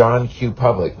to John Q.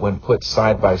 Public when put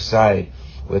side by side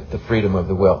with the freedom of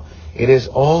the will. It is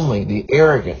only the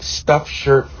arrogant, stuffed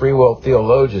shirt free will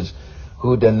theologians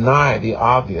who deny the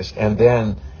obvious and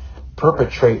then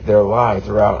perpetrate their lie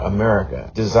throughout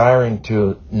America, desiring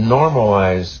to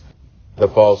normalize the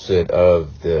falsehood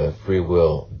of the free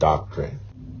will doctrine.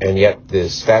 And yet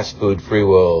this fast food free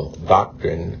will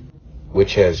doctrine,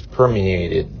 which has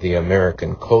permeated the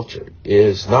American culture,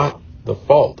 is not the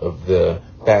fault of the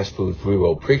fast food free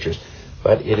will preachers,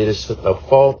 but it is a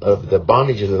fault of the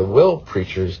bondage of the will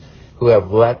preachers who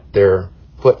have let their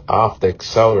foot off the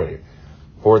accelerator.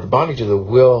 For the bondage of the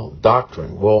will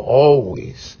doctrine will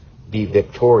always be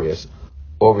victorious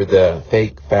over the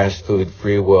fake fast food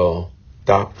free will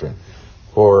doctrine.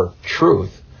 For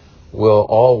truth will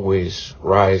always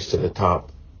rise to the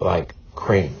top like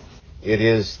cream. It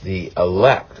is the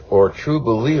elect or true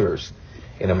believers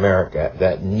in America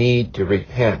that need to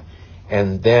repent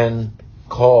and then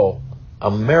call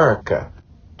America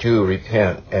to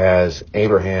repent, as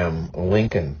Abraham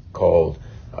Lincoln called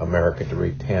America to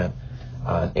repent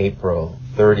on April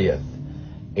 30th,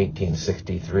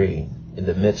 1863, in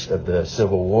the midst of the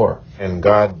Civil War. And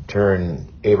God turned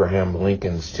Abraham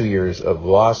Lincoln's 2 years of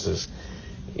losses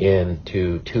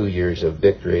into 2 years of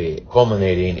victory,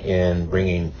 culminating in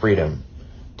bringing freedom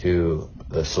to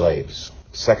the slaves.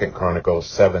 2 Chronicles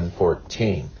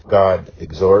 7:14, God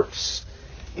exhorts,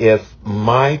 if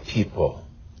my people,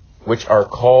 which are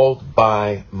called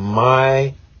by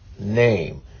my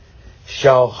name,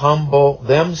 shall humble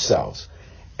themselves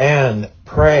and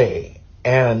pray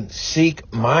and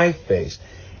seek my face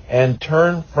and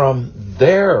turn from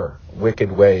their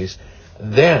wicked ways,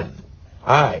 then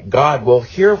I, God, will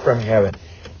hear from heaven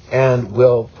and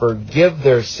will forgive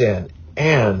their sin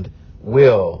and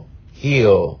will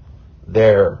heal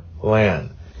their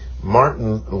land.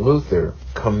 Martin Luther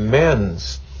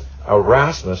commends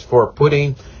Erasmus for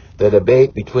putting the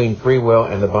debate between free will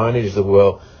and the bondage of the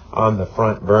will on the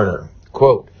front burner.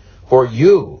 Quote, for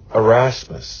you,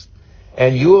 Erasmus,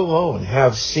 and you alone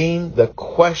have seen the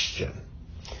question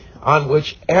on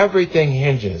which everything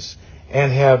hinges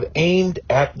and have aimed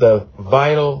at the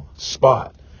vital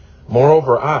spot.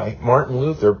 Moreover, I, Martin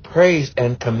Luther, praise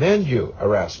and commend you,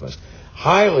 Erasmus,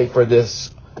 highly for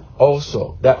this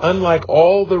also, that unlike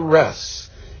all the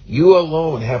rest, you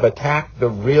alone have attacked the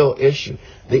real issue,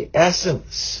 the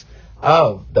essence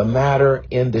of the matter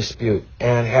in dispute,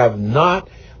 and have not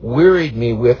wearied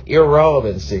me with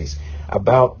irrelevancies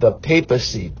about the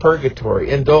papacy,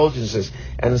 purgatory, indulgences,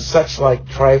 and such like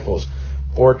trifles.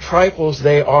 For trifles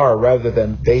they are rather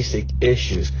than basic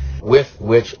issues with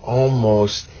which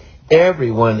almost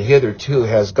everyone hitherto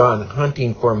has gone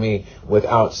hunting for me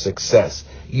without success.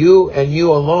 You and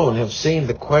you alone have seen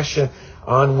the question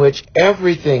on which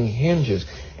everything hinges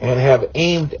and have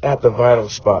aimed at the vital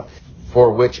spot,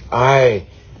 for which I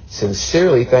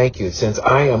sincerely thank you, since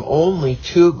I am only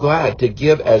too glad to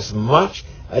give as much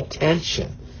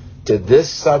attention to this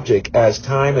subject as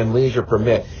time and leisure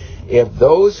permit. If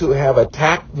those who have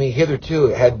attacked me hitherto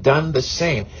had done the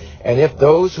same, and if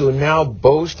those who now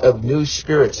boast of new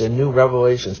spirits and new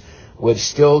revelations would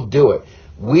still do it,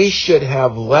 we should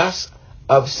have less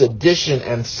of sedition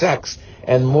and sex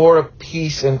and more of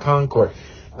peace and concord.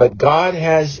 But God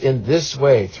has in this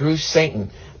way, through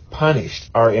Satan, punished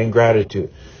our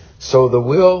ingratitude. So the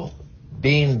will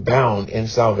being bound in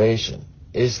salvation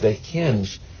is the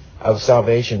hinge of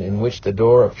salvation in which the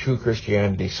door of true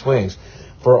Christianity swings.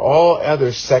 For all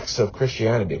other sects of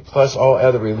Christianity, plus all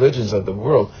other religions of the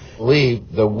world,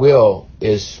 believe the will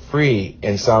is free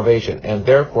in salvation and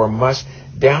therefore must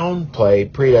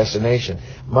downplay predestination,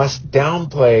 must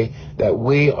downplay that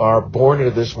we are born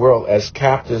into this world as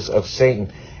captives of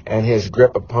Satan and his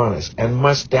grip upon us, and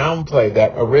must downplay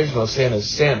that original sin is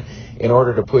sin in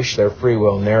order to push their free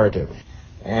will narrative.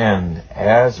 And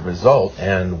as a result,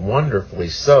 and wonderfully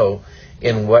so,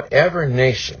 in whatever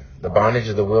nation the bondage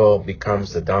of the will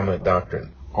becomes the dominant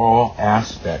doctrine, all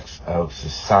aspects of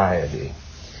society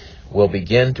will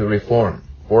begin to reform.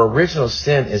 For original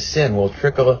sin is sin will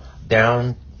trickle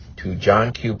down to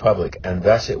John Q. Public, and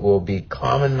thus it will be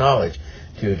common knowledge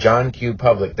to John Q.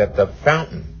 Public that the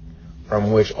fountain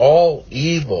from which all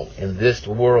evil in this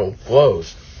world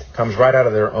flows comes right out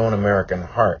of their own American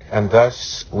heart. And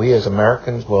thus we as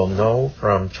Americans will know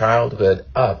from childhood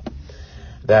up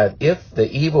that if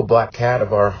the evil black cat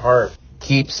of our heart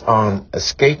keeps on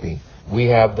escaping, we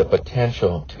have the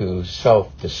potential to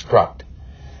self-destruct.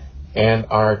 And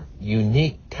our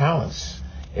unique talents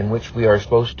in which we are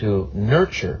supposed to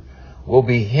nurture will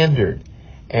be hindered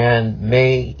and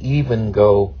may even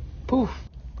go poof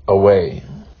away.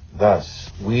 Thus,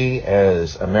 we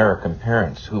as American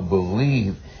parents who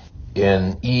believe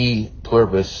in e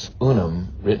pluribus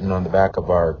unum written on the back of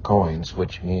our coins,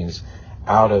 which means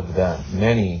out of the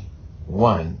many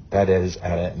one, that is,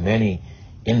 out of many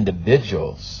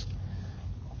individuals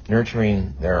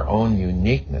nurturing their own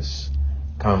uniqueness,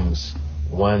 comes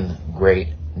one great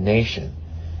nation.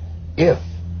 If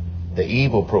the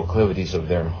evil proclivities of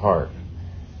their heart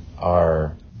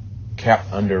are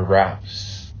kept under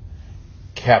wraps,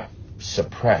 kept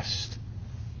suppressed,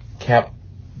 kept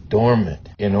dormant,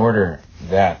 in order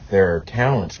that their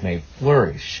talents may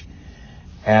flourish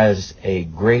as a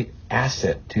great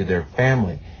asset to their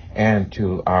family and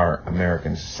to our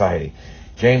American society.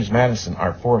 James Madison,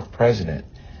 our fourth president,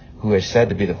 who is said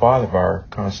to be the father of our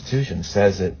Constitution,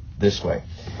 says it this way: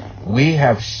 we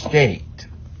have staked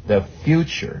the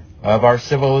future of our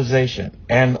civilization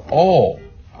and all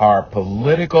our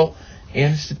political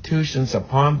institutions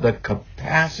upon the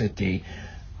capacity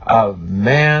of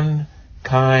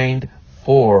mankind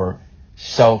for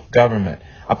self-government,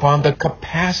 upon the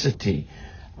capacity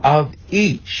of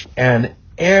each and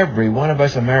every one of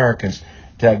us Americans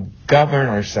to govern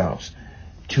ourselves,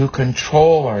 to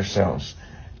control ourselves,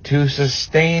 to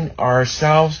sustain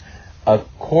ourselves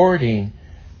according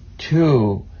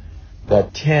to the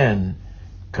 10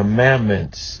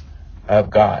 Commandments of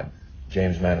God.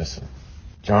 James Madison.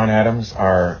 John Adams,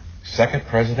 our second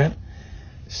president,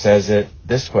 says it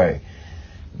this way: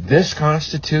 this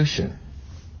Constitution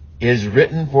is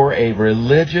written for a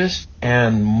religious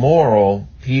and moral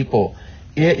people.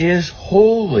 It is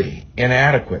wholly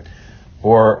inadequate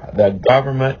for the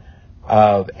government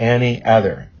of any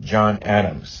other. John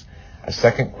Adams. A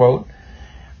second quote: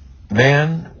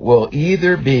 man will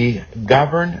either be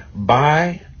governed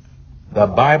by the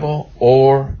Bible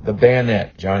or the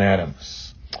bayonet. John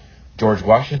Adams. George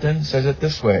Washington says it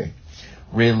this way: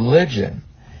 religion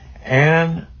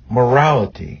and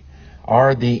morality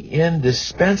are the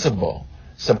indispensable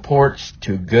supports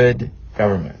to good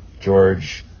government.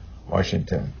 George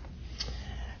Washington.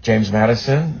 James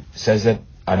Madison says it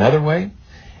another way: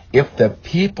 if the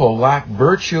people lack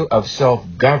virtue of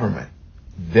self-government,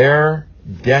 their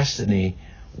destiny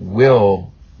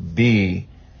will be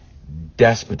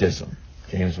despotism.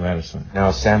 James Madison.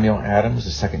 Now, Samuel Adams,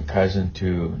 the second cousin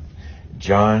to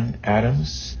John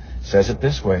Adams, says it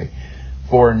this way: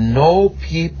 for no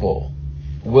people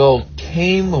will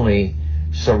tamely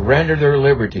surrender their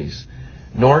liberties,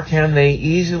 nor can they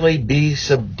easily be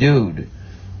subdued,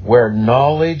 where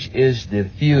knowledge is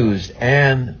diffused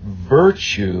and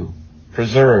virtue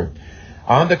preserved.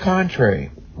 On the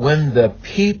contrary, when the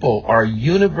people are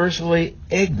universally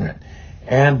ignorant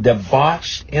and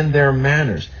debauched in their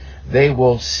manners, they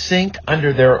will sink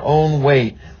under their own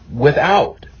weight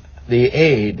without the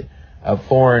aid of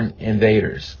foreign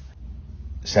invaders.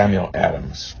 Samuel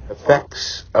Adams.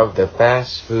 Effects of the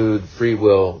fast food free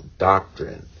will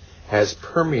doctrine has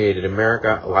permeated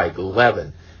America like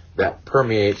leaven that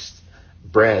permeates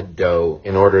bread dough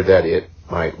in order that it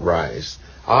might rise.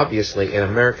 Obviously, in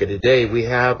America today, we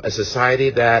have a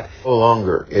society that no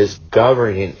longer is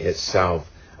governing itself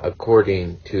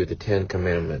according to the 10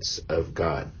 Commandments of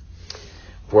God.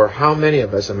 For how many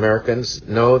of us Americans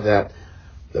know that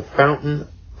the fountain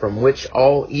from which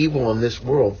all evil in this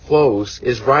world flows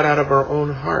is right out of our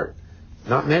own heart?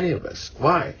 Not many of us.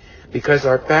 Why? Because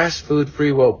our fast food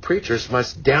free will preachers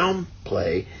must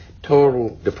downplay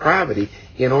total depravity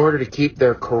in order to keep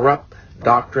their corrupt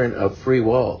doctrine of free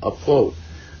will afloat.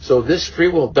 So this free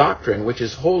will doctrine, which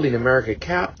is holding America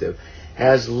captive,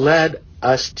 has led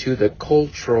us to the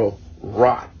cultural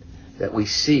rot that we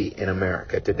see in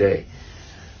America today.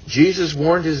 Jesus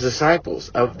warned his disciples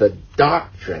of the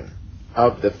doctrine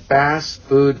of the fast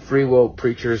food free will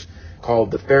preachers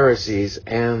called the Pharisees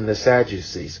and the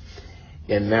Sadducees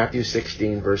in Matthew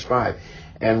 16, verse 5.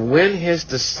 And when his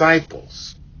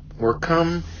disciples were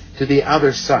come to the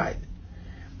other side,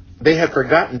 they had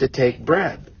forgotten to take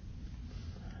bread.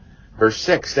 Verse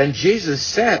 6, then Jesus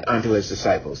said unto his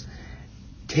disciples,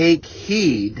 take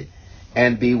heed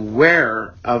and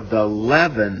beware of the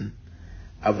leaven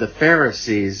of the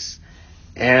Pharisees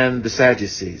and the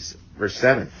Sadducees. Verse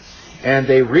 7, and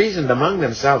they reasoned among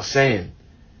themselves, saying,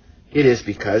 it is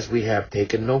because we have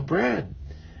taken no bread.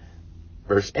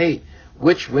 Verse 8,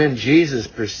 which when Jesus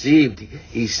perceived,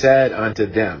 he said unto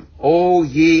them, O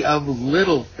ye of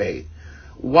little faith,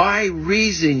 why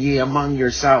reason ye among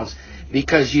yourselves,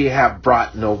 because ye have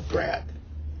brought no bread?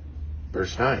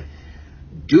 Verse 9,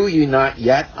 do ye not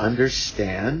yet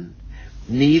understand,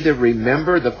 neither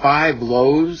remember the 5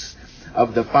 loaves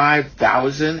of the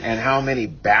 5,000, and how many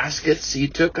baskets ye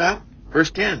took up?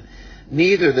 Verse 10,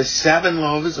 neither the 7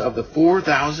 loaves of the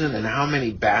 4,000, and how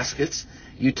many baskets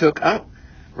you took up?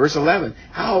 Verse 11,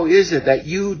 how is it that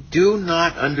you do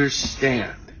not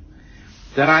understand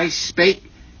that I spake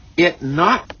it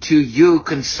not to you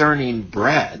concerning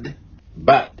bread,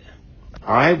 but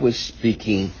I was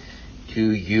speaking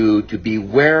to you to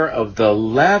beware of the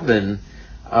leaven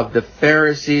of the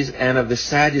Pharisees and of the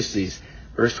Sadducees.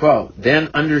 Verse 12, then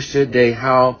understood they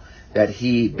how that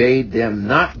he bade them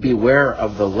not beware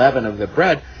of the leaven of the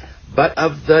bread, but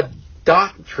of the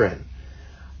doctrine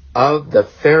of the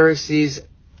Pharisees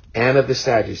and of the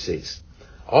Sadducees.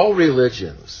 All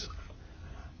religions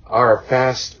are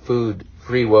fast food,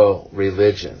 free will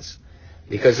religions,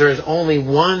 because there is only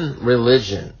one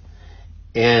religion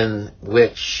in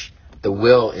which the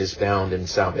will is found in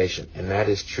salvation, and that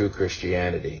is true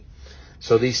Christianity.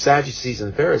 So these Sadducees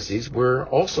and Pharisees were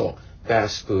also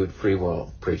fast food, free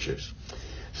will preachers.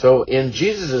 So in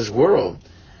Jesus' world,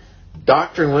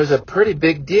 doctrine was a pretty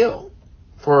big deal.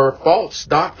 For false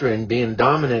doctrine being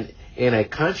dominant in a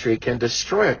country can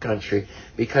destroy a country,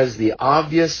 because the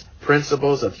obvious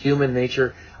principles of human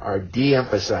nature are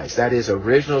de-emphasized. That is,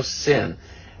 original sin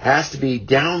has to be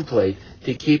downplayed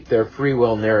to keep their free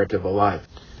will narrative alive.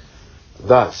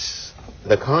 Thus,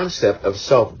 the concept of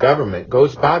self-government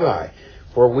goes bye-bye,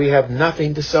 for we have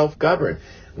nothing to self-govern.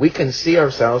 We can see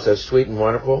ourselves as sweet and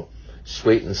wonderful,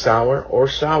 sweet and sour, or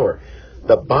sour.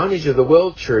 The bondage of the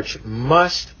will church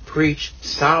must preach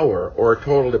sour or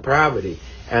total depravity,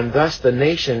 and thus the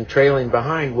nation trailing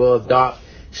behind will adopt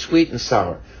sweet and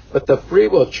sour. But the free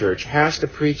will church has to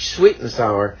preach sweet and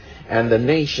sour, and the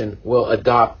nation will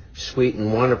adopt sweet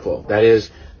and wonderful. That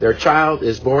is, their child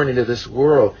is born into this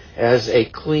world as a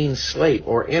clean slate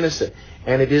or innocent,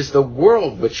 and it is the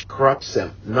world which corrupts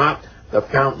them, not the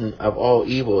fountain of all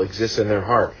evil exists in their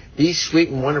heart. These sweet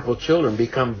and wonderful children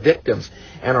become victims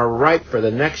and are ripe for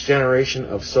the next generation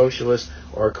of socialists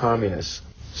or communists.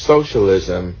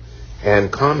 Socialism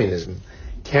and communism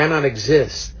cannot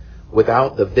exist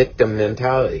without the victim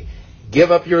mentality.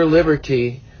 Give up your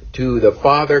liberty to the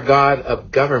Father God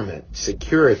of government,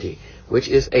 security, which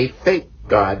is a fake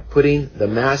God putting the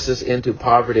masses into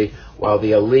poverty while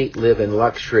the elite live in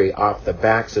luxury off the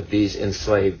backs of these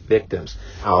enslaved victims.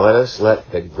 Now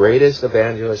let the greatest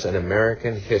evangelist in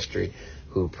American history,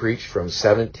 who preached from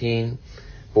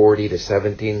 1740 to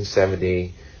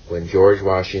 1770, when George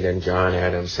Washington, John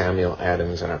Adams, Samuel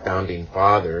Adams, and our founding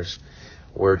fathers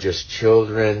were just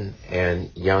children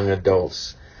and young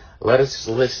adults. Let us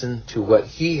listen to what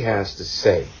he has to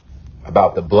say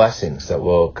about the blessings that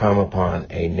will come upon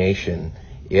a nation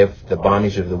if the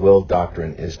bondage of the will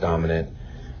doctrine is dominant,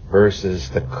 versus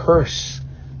the curse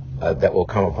that will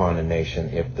come upon a nation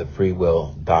if the free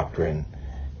will doctrine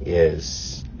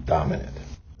is dominant.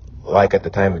 Like at the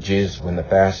time of Jesus, when the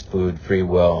fast food, free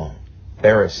will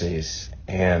Pharisees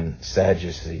and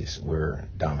Sadducees were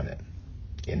dominant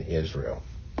in Israel.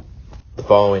 The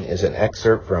following is an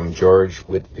excerpt from George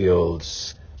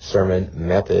Whitfield's sermon,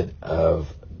 Method of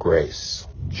Grace.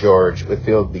 George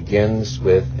Whitfield begins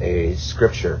with a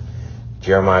scripture,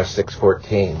 Jeremiah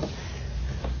 6:14.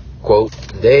 Quote,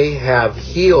 they have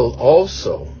healed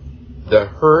also the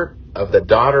hurt of the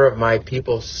daughter of my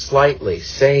people slightly,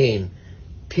 saying,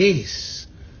 peace,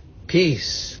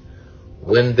 peace,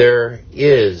 when there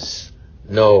is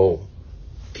no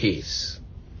peace.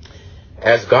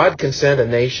 As God can send a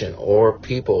nation or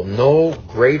people no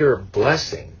greater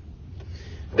blessing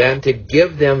than to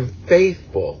give them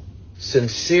faithful,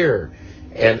 sincere,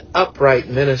 and upright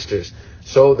ministers.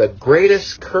 So the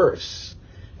greatest curse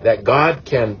that God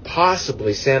can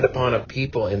possibly send upon a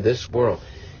people in this world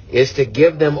is to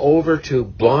give them over to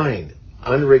blind,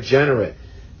 unregenerate,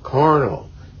 carnal,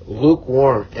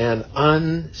 lukewarm, and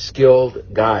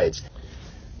unskilled guides.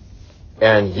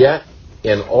 And yet,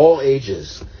 in all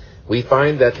ages, we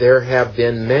find that there have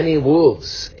been many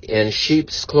wolves in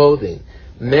sheep's clothing,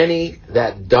 many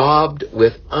that daubed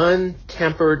with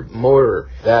untempered mortar,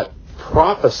 that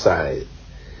prophesied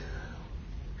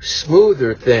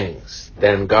smoother things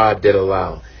than God did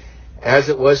allow. As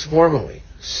it was formerly,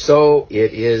 so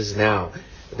it is now.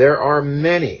 There are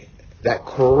many that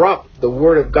corrupt the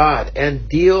word of God and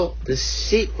deal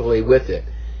deceitfully with it.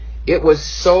 It was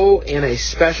so in a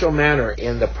special manner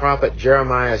in the prophet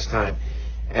Jeremiah's time.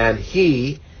 And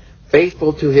he,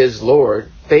 faithful to his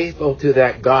Lord, faithful to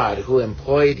that God who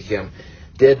employed him,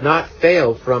 did not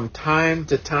fail from time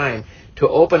to time to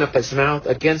open up his mouth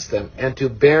against them and to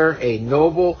bear a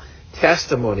noble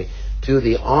testimony to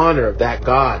the honor of that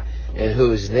God in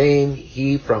whose name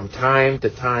he from time to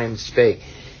time spake.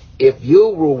 If you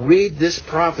will read this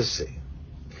prophecy,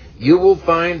 you will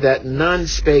find that none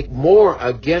spake more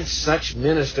against such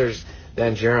ministers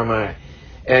than Jeremiah.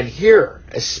 And here,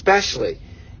 especially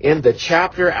in the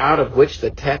chapter out of which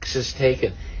the text is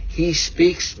taken, he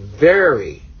speaks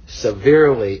very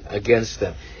severely against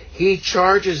them. He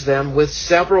charges them with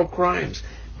several crimes.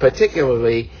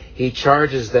 Particularly, he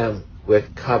charges them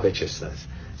with covetousness.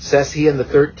 Says he in the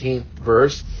 13th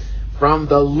verse, from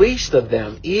the least of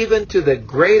them, even to the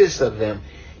greatest of them,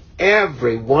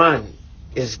 every one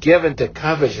is given to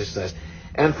covetousness.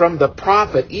 And from the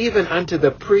prophet, even unto the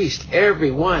priest,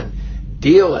 every one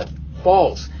dealeth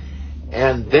false.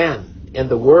 And then, in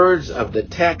the words of the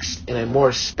text, in a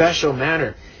more special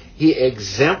manner, he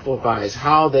exemplifies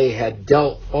how they had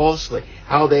dealt falsely,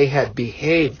 how they had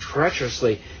behaved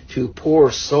treacherously to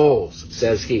poor souls,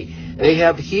 says he. They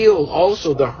have healed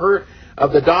also the hurt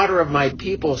of the daughter of my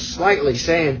people slightly,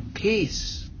 saying,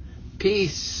 peace,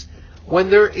 peace, when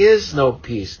there is no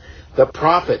peace. The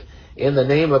prophet, in the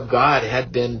name of God,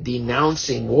 had been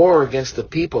denouncing war against the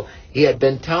people. He had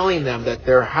been telling them that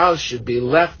their house should be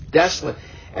left desolate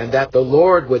and that the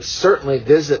Lord would certainly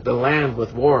visit the land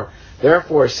with war.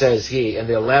 Therefore, says he in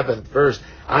the 11th verse,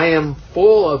 I am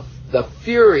full of the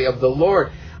fury of the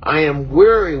Lord. I am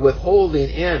weary with holding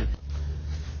in.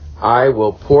 I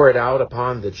will pour it out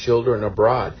upon the children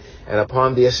abroad, and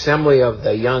upon the assembly of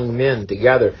the young men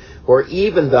together. For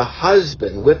even the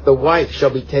husband with the wife shall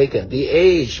be taken, the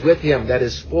aged with him that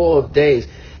is full of days,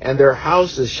 and their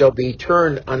houses shall be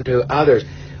turned unto others,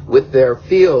 with their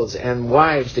fields and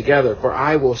wives together. For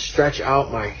I will stretch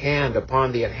out my hand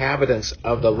upon the inhabitants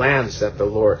of the land, saith the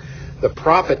Lord. The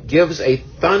prophet gives a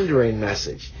thundering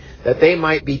message, that they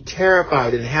might be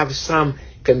terrified and have some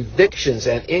convictions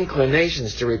and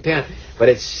inclinations to repent. But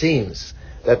it seems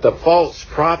that the false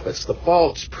prophets, the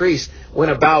false priests,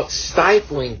 went about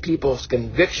stifling people's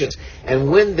convictions.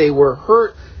 And when they were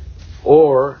hurt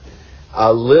or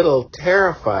a little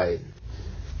terrified,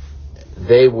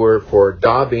 they were for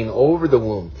daubing over the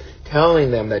womb,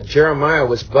 telling them that Jeremiah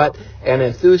was but an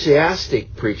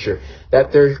enthusiastic preacher,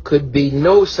 that there could be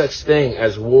no such thing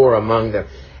as war among them,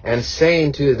 and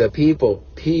saying to the people,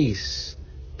 peace,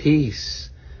 peace,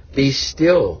 be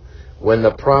still, when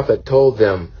the prophet told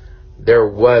them there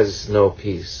was no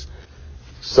peace.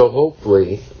 So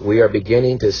hopefully we are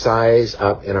beginning to size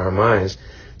up in our minds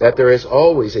that there is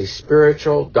always a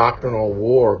spiritual doctrinal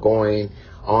war going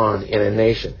on in a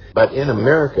nation. But in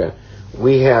America,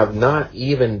 we have not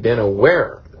even been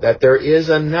aware that there is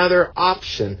another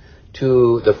option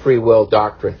to the free will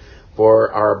doctrine.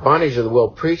 For our bondage of the will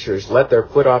preachers let their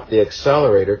foot off the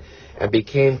accelerator and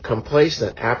became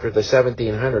complacent after the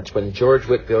 1700s, when George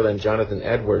Whitefield and Jonathan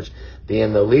Edwards,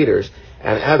 being the leaders,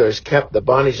 and others kept the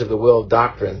bondage of the will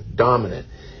doctrine dominant.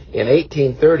 In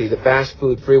 1830, the fast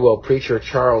food free will preacher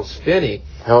Charles Finney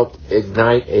helped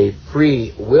ignite a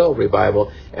free will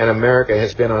revival, and America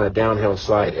has been on a downhill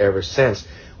slide ever since,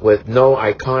 with no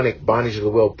iconic bondage of the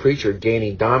will preacher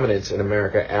gaining dominance in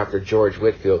America after George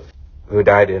Whitefield, who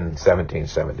died in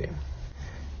 1770.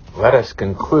 Let us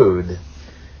conclude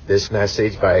this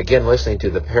message by again listening to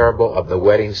the parable of the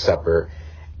wedding supper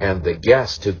and the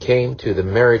guest who came to the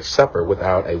marriage supper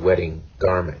without a wedding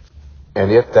garment.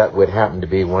 And if that would happen to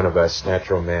be one of us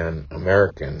natural man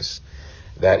Americans,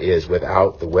 that is,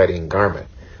 without the wedding garment,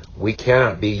 we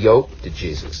cannot be yoked to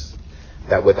Jesus.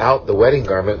 That without the wedding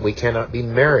garment, we cannot be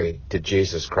married to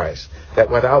Jesus Christ. That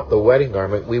without the wedding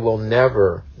garment, we will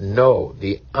never know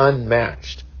the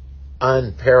unmatched,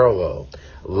 unparalleled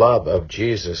love of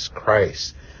Jesus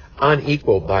Christ,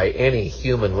 unequaled by any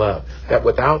human love. That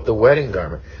without the wedding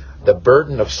garment, the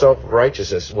burden of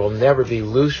self-righteousness will never be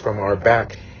loosed from our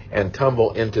back and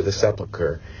tumble into the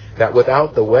sepulcher. That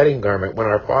without the wedding garment, when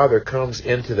our Father comes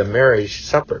into the marriage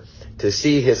supper to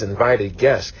see his invited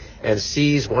guests and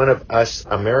sees one of us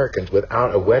Americans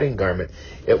without a wedding garment,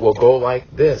 it will go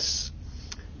like this.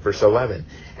 Verse 11,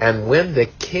 and when the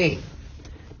king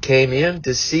came in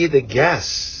to see the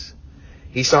guests,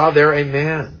 he saw there a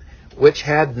man which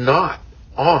had not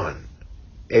on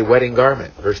a wedding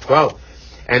garment. Verse 12,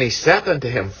 And he saith unto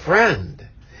him, Friend,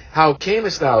 how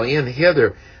camest thou in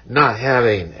hither, not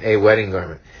having a wedding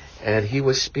garment? And he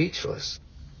was speechless.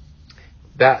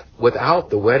 That without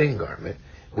the wedding garment,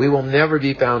 we will never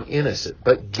be found innocent,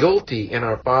 but guilty in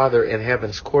our Father in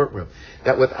heaven's courtroom.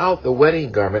 That without the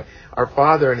wedding garment, our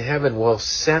Father in heaven will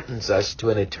sentence us to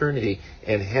an eternity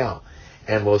in hell,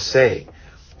 and will say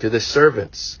to the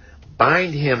servants,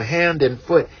 Bind him hand and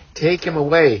foot, take him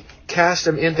away, cast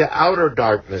him into outer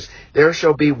darkness. There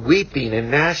shall be weeping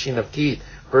and gnashing of teeth.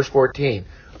 Verse 14,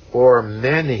 For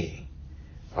many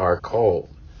are called,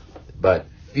 but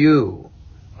few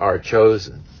are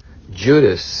chosen.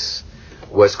 Judas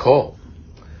was called,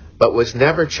 but was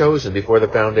never chosen before the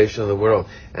foundation of the world,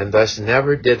 and thus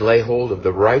never did lay hold of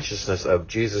the righteousness of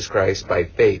Jesus Christ by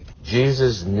faith.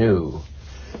 Jesus knew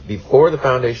before the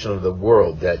foundation of the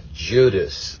world that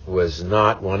Judas was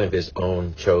not one of his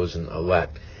own chosen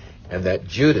elect, and that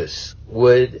Judas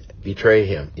would betray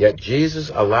him. Yet Jesus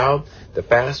allowed the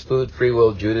fast food, free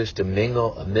will Judas to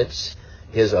mingle amidst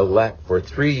his elect for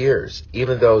 3 years,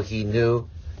 even though he knew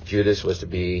Judas was to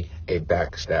be a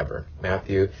backstabber.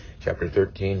 Matthew chapter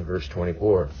 13, verse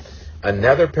 24.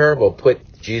 Another parable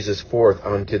put Jesus forth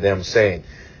unto them, saying,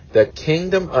 The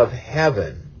kingdom of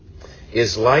heaven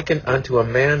is likened unto a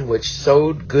man which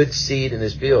sowed good seed in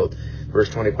his field. Verse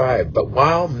 25. But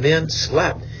while men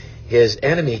slept, his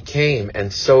enemy came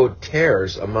and sowed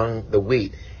tares among the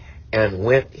wheat, and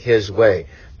went his way.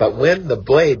 But when the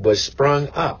blade was sprung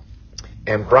up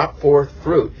and brought forth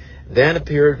fruit, then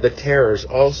appeared the tares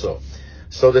also.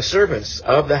 So the servants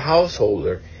of the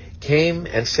householder came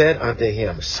and said unto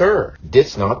him, Sir,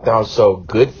 didst not thou sow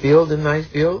good field in thy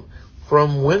field?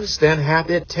 From whence then hath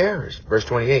it tares? Verse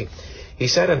 28. He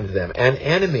said unto them, An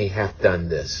enemy hath done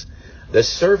this. The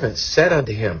servants said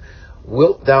unto him,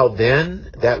 Wilt thou then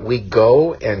that we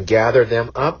go and gather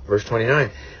them up? Verse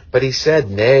 29. But he said,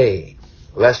 Nay,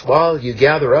 lest while you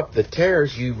gather up the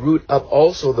tares, you root up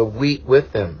also the wheat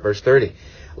with them. Verse 30.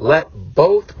 Let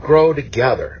both grow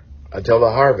together until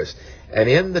the harvest. And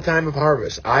in the time of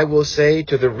harvest, I will say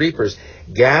to the reapers,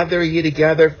 Gather ye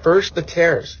together first the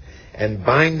tares, and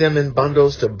bind them in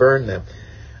bundles to burn them,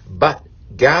 but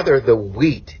gather the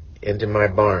wheat into my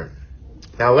barn.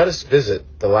 Now let us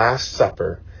visit the Last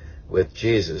Supper with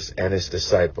Jesus and his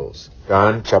disciples.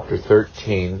 John chapter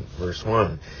 13, verse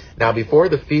 1. Now before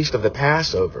the feast of the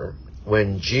Passover,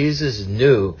 when Jesus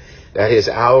knew that his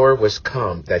hour was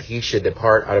come, that he should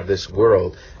depart out of this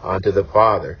world unto the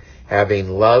Father, having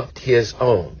loved his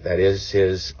own, that is,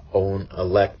 his own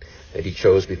elect that he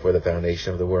chose before the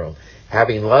foundation of the world,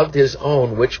 having loved his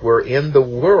own which were in the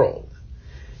world,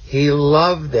 he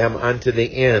loved them unto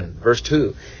the end. Verse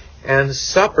 2. And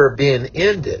supper being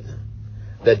ended,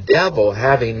 the devil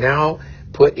having now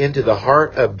put into the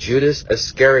heart of Judas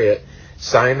Iscariot,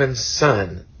 Simon's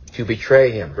son, to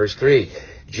betray him. Verse 3.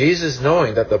 Jesus,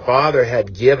 knowing that the Father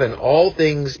had given all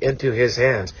things into his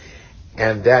hands,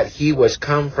 and that he was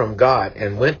come from God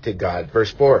and went to God.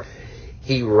 Verse 4.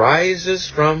 He rises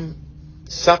from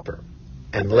supper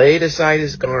and laid aside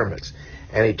his garments,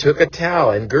 and he took a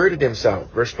towel and girded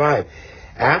himself. Verse 5.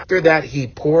 After that he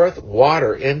poureth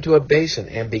water into a basin,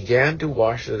 and began to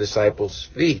wash the disciples'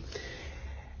 feet,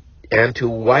 and to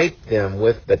wipe them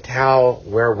with the towel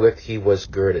wherewith he was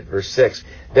girded. Verse 6.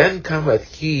 Then cometh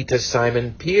he to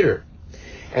Simon Peter,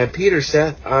 and Peter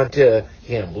saith unto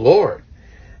him, Lord,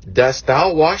 dost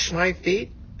thou wash my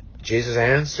feet? Jesus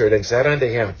answered and said unto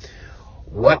him,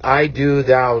 What I do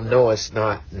thou knowest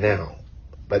not now,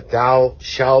 but thou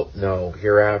shalt know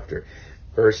hereafter.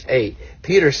 Verse 8.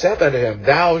 Peter said unto him,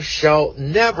 Thou shalt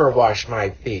never wash my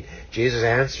feet. Jesus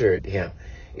answered him,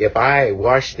 If I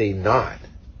wash thee not,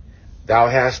 thou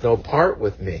hast no part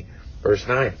with me. Verse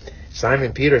 9.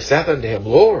 Simon Peter saith unto him,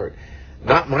 Lord,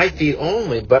 not my feet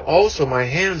only, but also my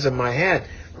hands and my head.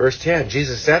 Verse 10.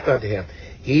 Jesus saith unto him,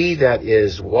 He that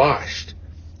is washed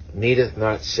needeth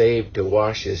not save to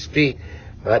wash his feet,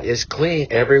 but is clean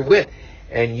every whit.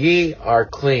 And ye are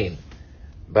clean,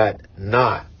 but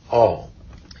not all.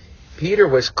 Peter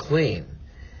was clean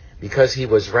because he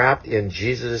was wrapped in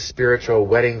Jesus' spiritual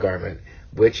wedding garment,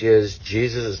 which is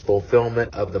Jesus'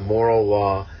 fulfillment of the moral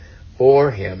law for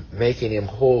him, making him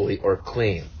holy or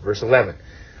clean. Verse 11.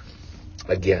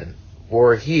 Again,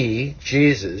 for he,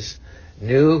 Jesus,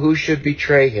 knew who should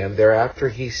betray him. Thereafter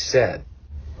he said,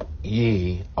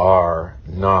 Ye are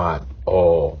not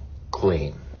all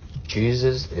clean.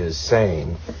 Jesus is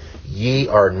saying, Ye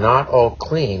are not all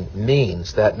clean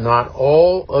means that not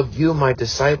all of you, my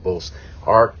disciples,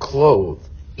 are clothed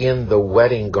in the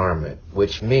wedding garment,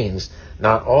 which means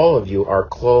not all of you are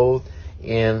clothed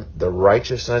in the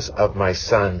righteousness of my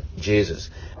Son, Jesus.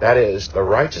 That is, the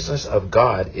righteousness of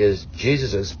God is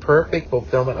Jesus' perfect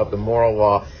fulfillment of the moral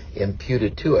law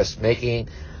imputed to us, making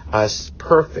us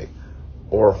perfect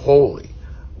or holy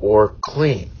or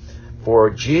clean.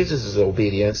 For Jesus'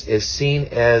 obedience is seen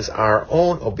as our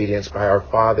own obedience by our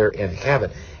Father in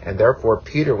heaven, and therefore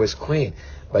Peter was clean.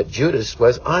 But Judas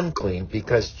was unclean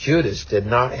because Judas did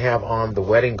not have on the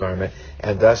wedding garment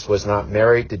and thus was not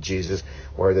married to Jesus,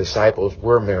 where the disciples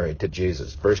were married to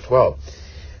Jesus. Verse 12.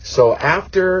 So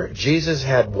after Jesus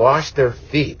had washed their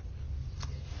feet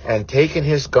and taken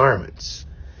his garments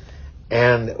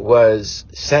and was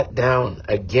set down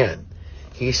again,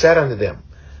 he said unto them,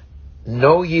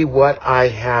 Know ye what I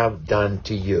have done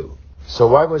to you? So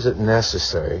why was it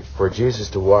necessary for Jesus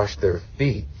to wash their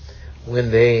feet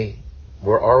when they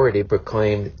were already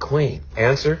proclaimed clean?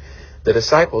 Answer, the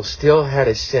disciples still had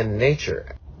a sin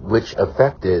nature which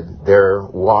affected their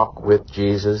walk with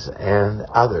Jesus and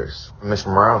others. Mr.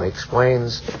 Morale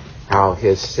explains how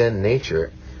his sin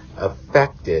nature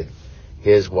affected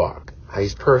his walk,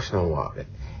 his personal walk.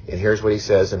 And here's what he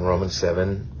says in Romans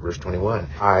 7, verse 21.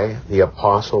 I, the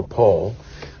Apostle Paul,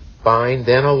 find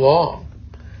then a law,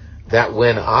 that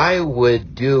when I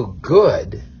would do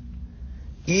good,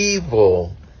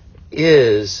 evil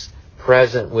is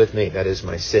present with me. That is,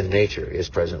 my sin nature is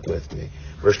present with me.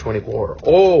 Verse 24.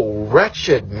 O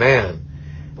wretched man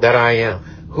that I am,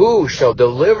 who shall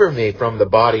deliver me from the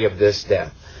body of this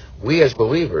death? We as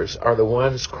believers are the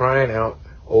ones crying out,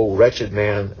 O wretched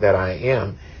man that I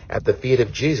am, at the feet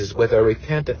of Jesus with a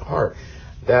repentant heart,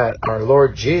 that our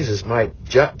Lord Jesus might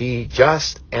be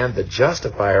just and the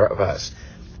justifier of us.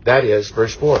 That is,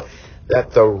 verse 4,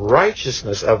 that the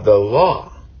righteousness of the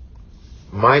law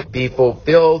might be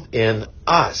fulfilled in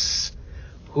us,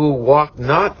 who walk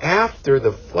not after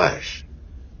the flesh,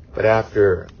 but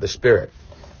after the Spirit.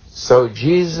 So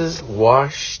Jesus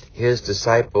washed his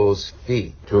disciples'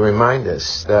 feet to remind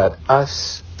us that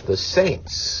us, the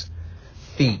saints'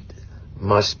 feet,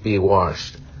 must be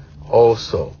washed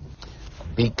also,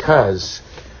 because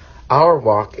our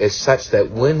walk is such that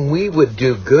when we would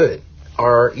do good,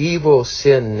 our evil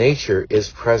sin nature is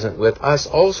present with us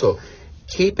also,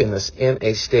 keeping us in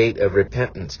a state of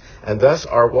repentance. And thus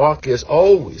our walk is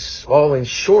always falling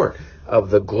short of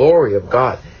the glory of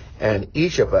God. And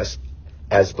each of us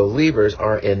as believers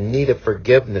are in need of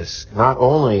forgiveness, not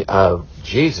only of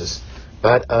Jesus,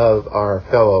 but of our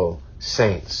fellow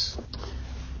saints,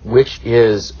 which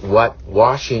is what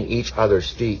washing each other's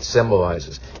feet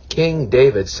symbolizes. King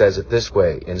David says it this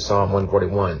way in Psalm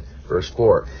 141, verse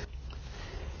 4.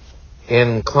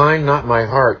 Incline not my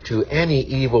heart to any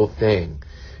evil thing,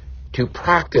 to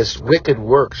practice wicked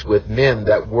works with men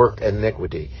that work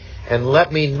iniquity, and let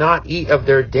me not eat of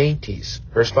their dainties.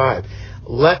 Verse 5.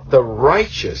 Let the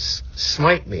righteous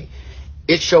smite me,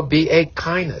 it shall be a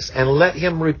kindness, and let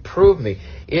him reprove me,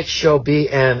 it shall be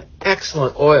an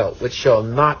excellent oil, which shall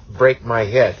not break my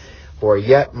head, for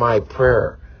yet my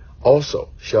prayer also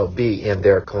shall be in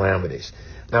their calamities.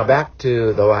 Now back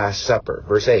to the Last Supper,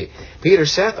 verse 8. Peter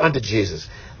saith unto Jesus,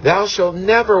 Thou shalt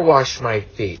never wash my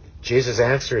feet. Jesus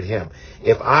answered him,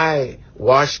 If I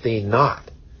wash thee not,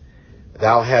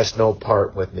 thou hast no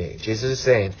part with me. Jesus is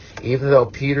saying, even though,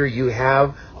 Peter, you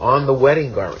have on the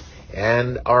wedding garment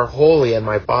and are holy in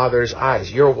my Father's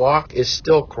eyes, your walk is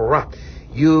still corrupt.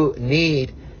 You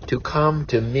need to come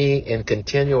to me in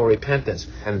continual repentance.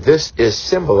 And this is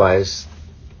symbolized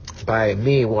by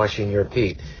me washing your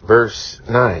feet. Verse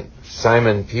 9,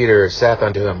 Simon Peter saith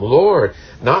unto him, Lord,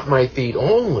 not my feet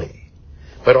only,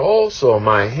 but also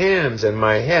my hands and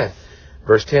my head.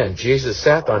 Verse 10, Jesus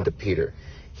saith unto Peter,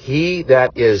 He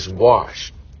that is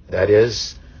washed, that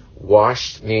is,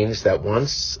 washed means that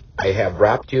once I have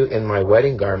wrapped you in my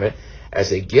wedding garment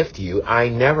as a gift to you, I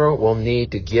never will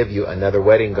need to give you another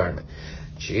wedding garment.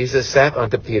 Jesus saith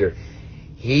unto Peter,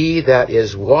 He that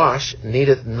is washed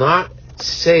needeth not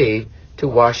save to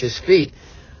wash his feet,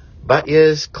 but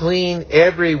is clean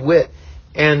every whit,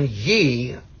 and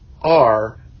ye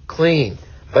are clean,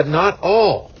 but not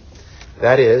all.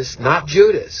 That is, not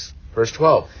Judas. Verse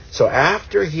 12. So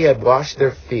after he had washed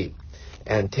their feet,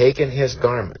 and taken his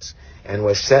garments, and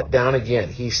was set down again,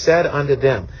 he said unto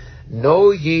them,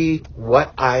 Know ye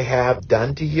what I have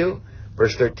done to you?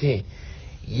 Verse 13.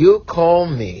 You call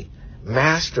me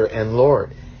Master and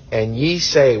Lord, and ye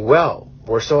say, Well,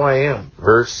 for so I am.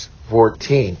 Verse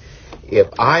 14. If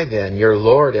I then, your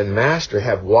Lord and Master,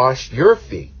 have washed your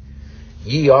feet,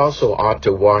 ye also ought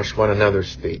to wash one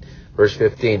another's feet. Verse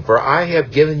 15. For I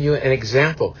have given you an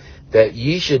example, that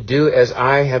ye should do as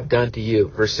I have done to you.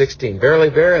 Verse 16. Verily,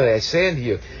 verily, I say unto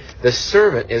you, the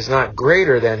servant is not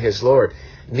greater than his Lord,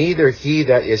 neither he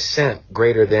that is sent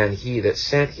greater than he that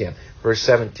sent him. Verse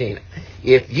 17,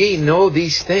 if ye know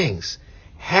these things,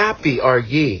 happy are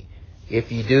ye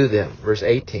if ye do them. Verse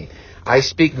 18, I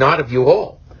speak not of you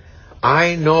all.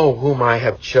 I know whom I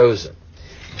have chosen.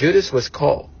 Judas was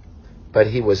called, but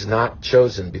he was not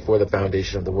chosen before the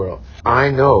foundation of the world.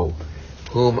 I know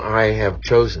whom I have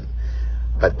chosen,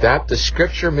 but that the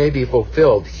scripture may be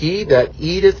fulfilled, he that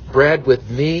eateth bread with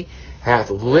me hath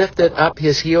lifted up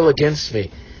his heel against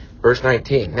me. Verse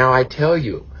 19, now I tell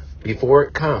you, before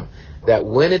it come, that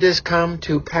when it is come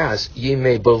to pass, ye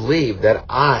may believe that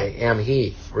I am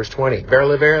he. Verse 20,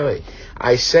 verily, verily,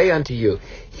 I say unto you,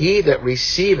 he that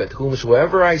receiveth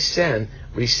whomsoever I send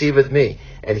receiveth me,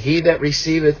 and he that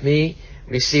receiveth me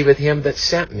receiveth him that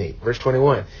sent me. Verse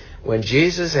 21, when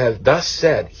Jesus had thus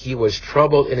said, he was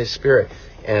troubled in his spirit,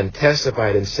 and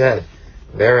testified and said,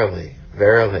 verily,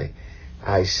 verily,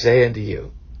 I say unto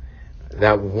you,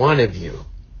 that one of you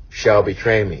shall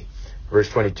betray me. Verse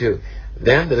 22,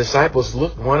 then the disciples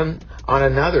looked one on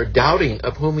another, doubting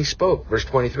of whom he spoke. Verse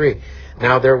 23,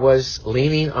 now there was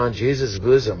leaning on Jesus'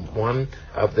 bosom one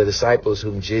of the disciples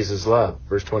whom Jesus loved.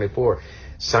 Verse 24,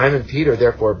 Simon Peter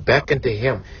therefore beckoned to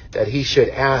him that he should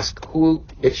ask who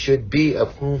it should be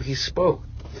of whom he spoke.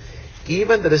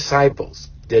 Even the disciples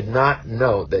did not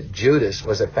know that Judas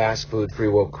was a fast food free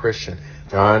will Christian.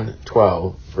 John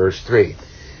 12, verse 3.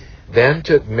 Then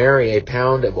took Mary a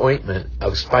pound of ointment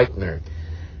of spikenard,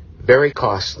 very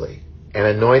costly, and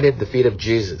anointed the feet of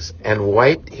Jesus, and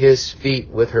wiped his feet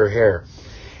with her hair.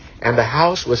 And the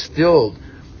house was filled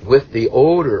with the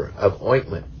odor of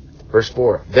ointment. Verse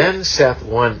 4, then saith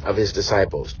one of his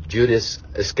disciples, Judas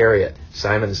Iscariot,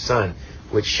 Simon's son,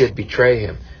 which should betray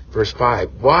him. Verse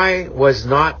 5, why was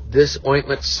not this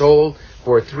ointment sold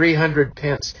for 300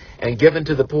 pence and given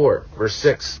to the poor? Verse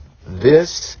 6,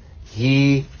 this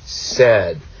he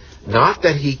said, not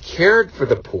that he cared for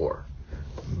the poor,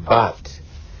 but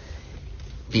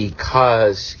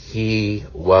because he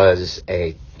was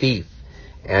a thief,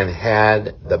 and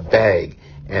had the bag,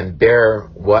 and bare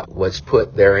what was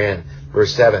put therein.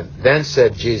 Verse 7, then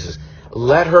said Jesus,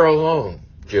 let her alone,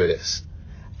 Judas.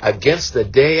 Against the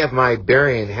day of my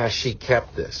burying has she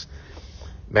kept this.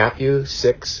 Matthew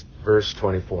 6, verse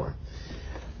 24.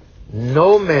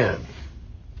 No man,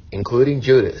 including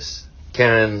Judas,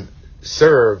 can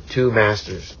serve two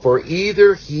masters, for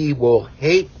either he will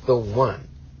hate the one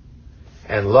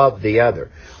and love the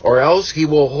other, or else he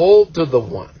will hold to the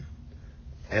one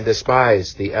and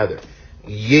despise the other.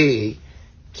 Ye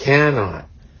cannot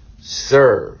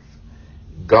serve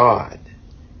God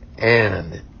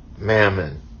and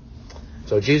mammon.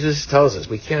 So Jesus tells us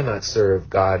we cannot serve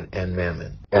God and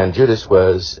mammon. And Judas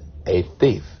was a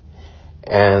thief,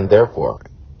 and therefore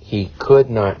he could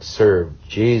not serve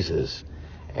Jesus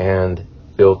and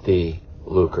filthy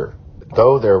lucre.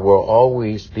 Though there will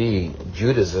always be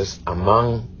Judases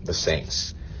among the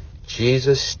saints,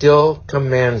 Jesus still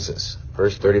commands us.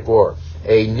 Verse 34,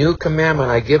 a new commandment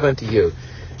I give unto you,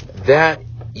 that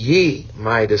ye,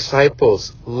 my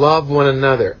disciples, love one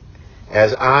another,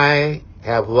 as I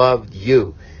have loved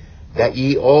you, that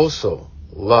ye also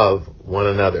love one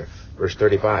another. Verse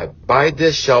 35, by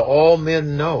this shall all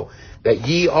men know that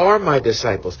ye are my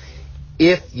disciples,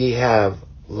 if ye have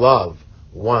love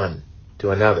one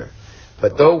to another.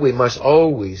 But though we must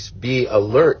always be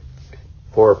alert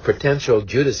for potential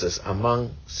Judases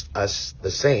among us, the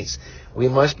saints, we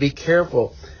must be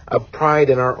careful of pride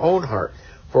in our own heart.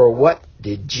 For what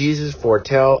did Jesus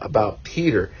foretell about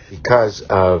Peter because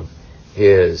of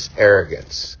his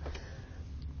arrogance?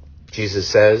 Jesus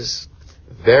says,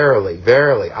 verily,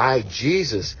 verily, I,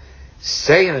 Jesus,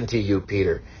 say unto you,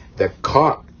 Peter, the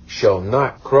cock shall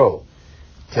not crow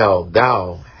till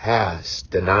thou hast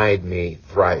denied me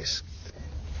thrice.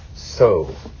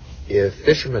 So, if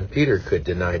fisherman Peter could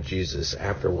deny Jesus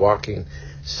after walking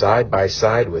side by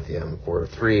side with him for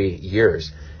 3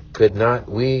 years, could not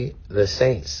we, the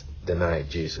saints, deny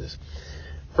Jesus?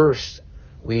 First,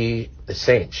 we, the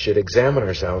saints, should examine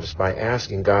ourselves by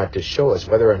asking God to show us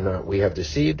whether or not we have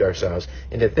deceived ourselves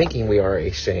into thinking we are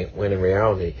a saint, when in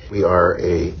reality we are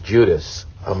a Judas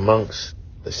amongst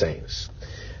the saints.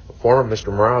 Former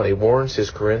Mr. Morality warns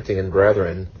his Corinthian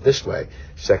brethren this way,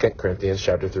 2 Corinthians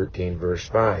chapter 13, verse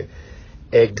 5.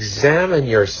 Examine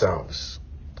yourselves,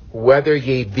 whether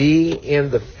ye be in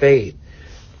the faith.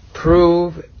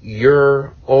 Prove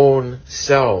your own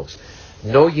selves.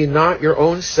 Know ye not your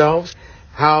own selves,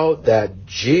 how that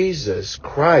Jesus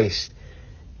Christ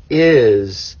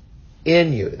is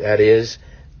in you? That is,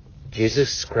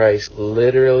 Jesus Christ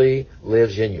literally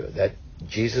lives in you. That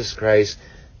Jesus Christ's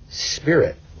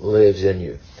Spirit lives in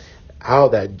you. How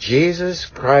that Jesus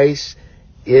Christ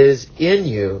is in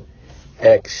you,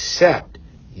 except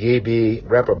ye be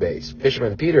reprobates.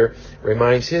 Fisherman Peter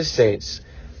reminds his saints,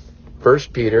 1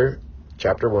 Peter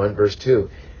chapter 1, verse 2,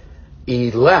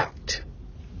 elect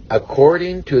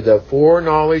according to the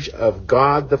foreknowledge of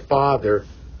God the Father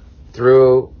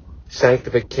through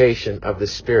sanctification of the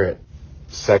Spirit.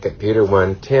 2 Peter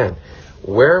 1:10.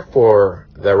 Wherefore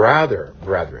the rather,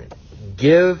 brethren,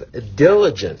 give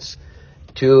diligence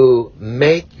to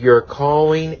make your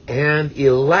calling and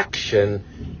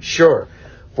election sure.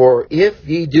 For if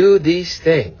ye do these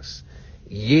things,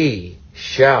 ye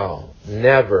shall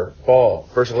never fall.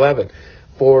 Verse 11.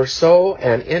 For so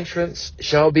an entrance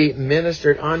shall be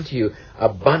ministered unto you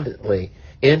abundantly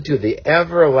into the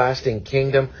everlasting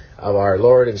kingdom of our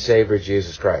Lord and Savior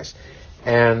Jesus Christ.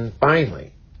 And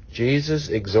finally, Jesus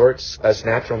exhorts us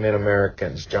natural men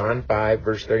Americans, John 5,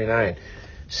 verse 39,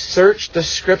 search the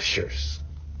Scriptures,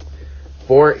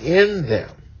 for in them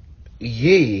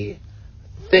ye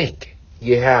think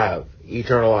ye have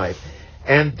eternal life,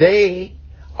 and they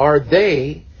are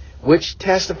they which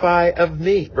testify of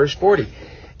me. Verse 40,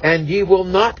 and ye will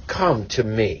not come to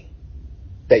me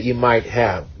that ye might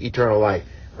have eternal life.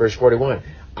 Verse 41,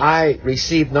 I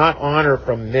receive not honor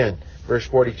from men. Verse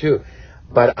 42,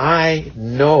 but I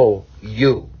know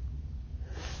you,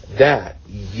 that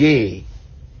ye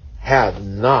have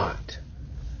not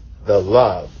the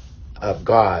love of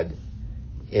God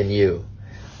in you.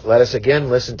 Let us again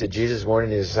listen to Jesus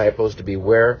warning his disciples to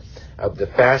beware of the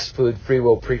fast food free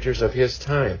will preachers of his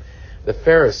time, the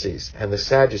Pharisees and the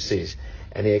Sadducees.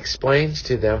 And he explains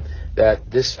to them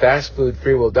that this fast food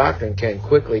free will doctrine can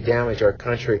quickly damage our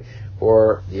country,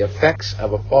 for the effects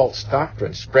of a false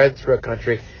doctrine spread through a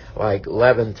country like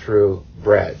leaven through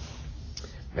bread.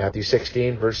 Matthew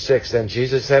 16, verse 6, then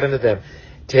Jesus said unto them,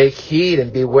 take heed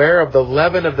and beware of the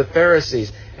leaven of the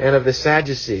Pharisees and of the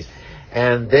Sadducees.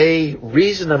 And they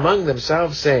reason among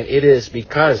themselves, saying, it is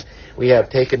because we have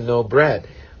taken no bread.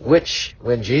 Which,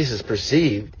 when Jesus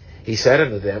perceived, he said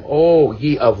unto them, O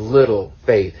ye of little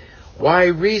faith, why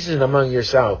reason among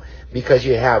yourselves, because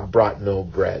ye have brought no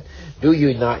bread? Do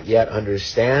you not yet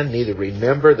understand, neither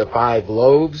remember the 5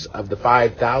 loaves of the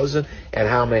 5,000, and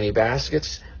how many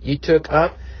baskets ye took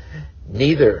up?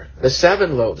 Neither the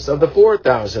 7 loaves of the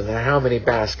 4,000, and how many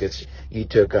baskets ye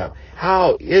took up?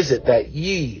 How is it that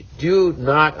ye do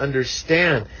not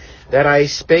understand that I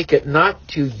spake it not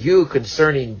to you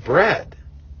concerning bread,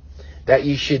 that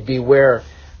ye should beware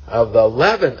of the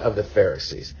leaven of the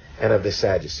Pharisees and of the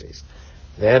Sadducees?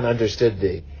 Then understood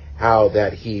they how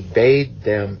that he bade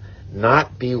them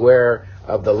not beware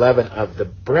of the leaven of the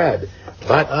bread,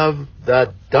 but of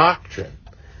the doctrine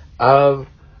of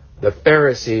the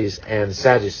Pharisees and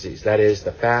Sadducees, that is,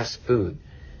 the fast food,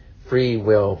 free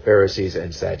will Pharisees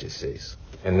and Sadducees.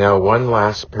 And now one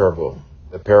last parable,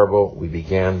 the parable we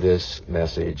began this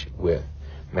message with.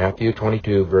 Matthew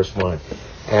 22, verse 1.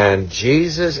 And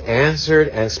Jesus answered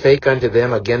and spake unto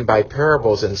them again by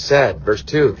parables, and said, verse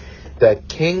 2, the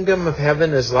kingdom of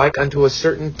heaven is like unto a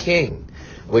certain king,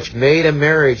 which made a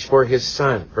marriage for his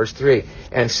son. Verse 3,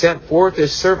 and sent forth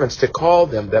his servants to call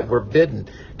them that were bidden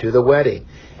to the wedding,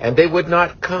 and they would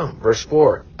not come. Verse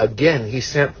 4, again he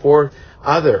sent forth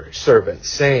other servants,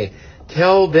 saying,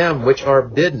 tell them which are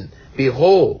bidden,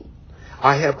 behold,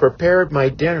 I have prepared my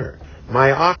dinner.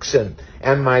 My oxen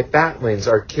and my fatlings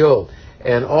are killed,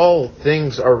 and all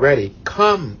things are ready.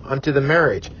 Come unto the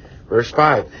marriage. Verse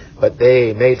 5, but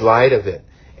they made light of it,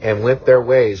 and went their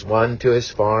ways, one to his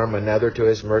farm, another to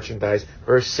his merchandise.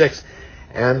 Verse 6,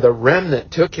 and the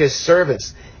remnant took his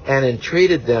servants, and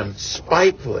entreated them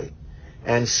spitefully,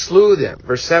 and slew them.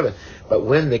 Verse 7, but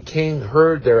when the king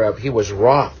heard thereof, he was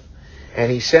wroth, and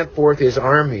he sent forth his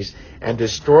armies, and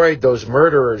destroyed those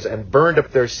murderers, and burned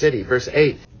up their city. Verse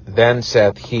 8, then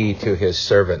saith he to his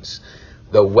servants,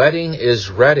 the wedding is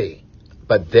ready,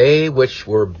 but they which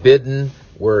were bidden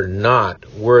were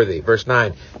not worthy. Verse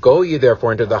 9, go ye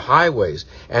therefore into the highways,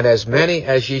 and as many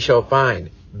as ye shall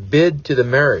find, bid to the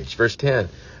marriage. Verse 10,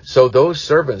 so those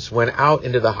servants went out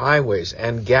into the highways,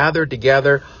 and gathered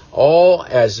together all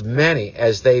as many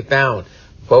as they found,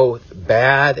 both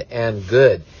bad and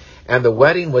good. And the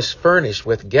wedding was furnished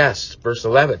with guests. Verse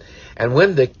 11, and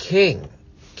when the king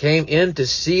came in to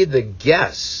see the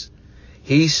guests,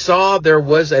 he saw there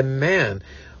was a man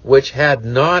which had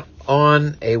not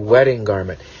on a wedding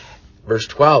garment. Verse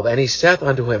 12, and he saith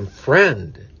unto him,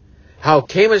 friend, how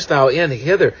camest thou in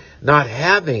hither, not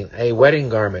having a wedding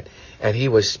garment? And he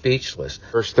was speechless.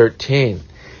 Verse 13,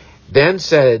 then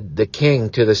said the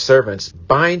king to the servants,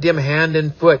 bind him hand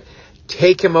and foot,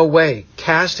 Take him away,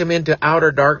 cast him into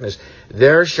outer darkness.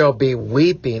 There shall be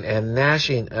weeping and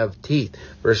gnashing of teeth.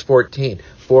 Verse 14,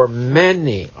 for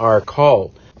many are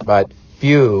called, but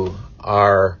few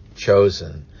are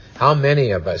chosen. How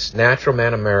many of us, natural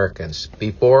man Americans,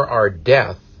 before our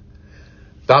death,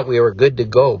 thought we were good to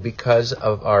go because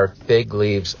of our fig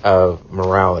leaves of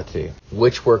morality,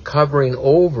 which were covering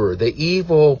over the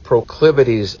evil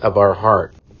proclivities of our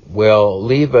heart, will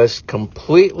leave us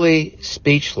completely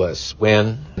speechless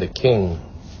when the king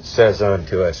says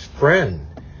unto us, friend,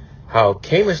 how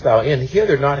camest thou in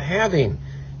hither not having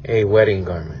a wedding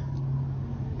garment?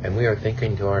 And we are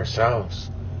thinking to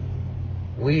ourselves,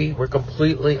 we were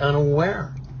completely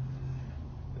unaware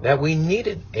that we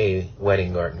needed a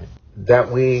wedding garment,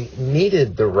 that we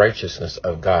needed the righteousness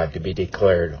of God to be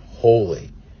declared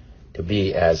holy, to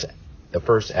be as the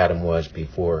first Adam was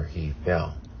before he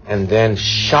fell. And then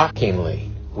shockingly,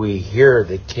 we hear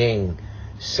the king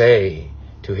say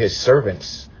to his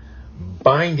servants,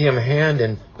 bind him hand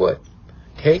and foot,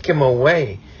 take him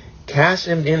away, cast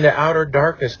him into outer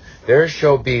darkness. There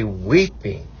shall be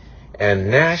weeping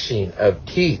and gnashing of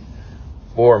teeth,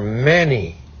 for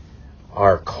many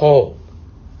are called,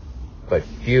 but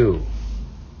few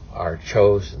are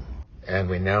chosen. And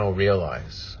we now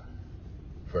realize,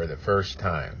 for the first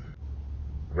time,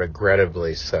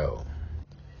 regrettably so,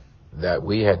 that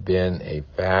we had been a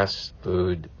fast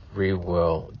food free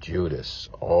will Judas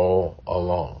all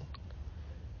along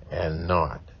and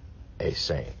not a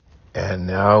saint. And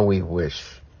now we wish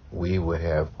we would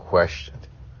have questioned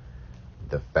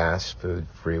the fast food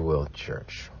free will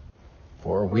church,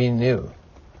 for we knew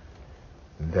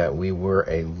that we were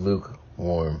a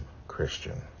lukewarm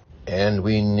Christian, and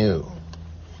we knew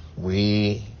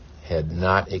we had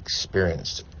not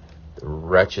experienced the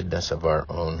wretchedness of our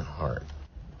own heart.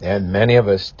 And many of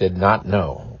us did not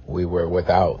know we were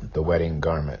without the wedding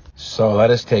garment. So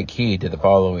let us take heed to the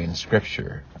following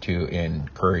scripture to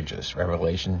encourage us.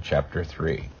 Revelation chapter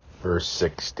 3, verse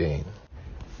 16.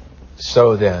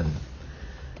 So then,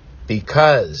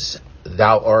 because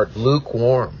thou art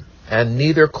lukewarm, and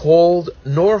neither cold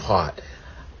nor hot,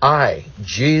 I,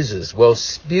 Jesus, will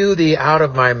spew thee out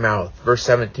of my mouth. Verse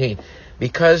 17.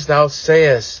 Because thou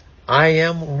sayest, I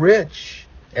am rich,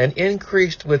 and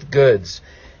increased with goods,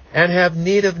 and have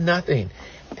need of nothing,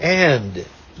 and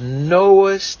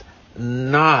knowest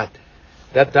not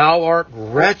that thou art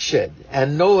wretched,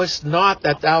 and knowest not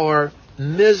that thou art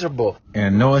miserable,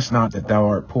 and knowest not that thou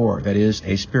art poor, that is,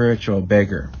 a spiritual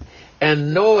beggar,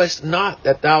 and knowest not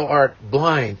that thou art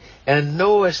blind, and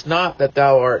knowest not that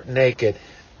thou art naked.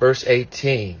 Verse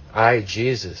 18, I,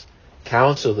 Jesus,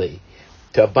 counsel thee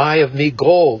to buy of me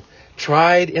gold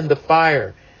tried in the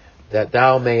fire, that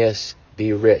thou mayest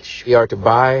be rich. We are to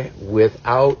buy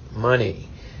without money.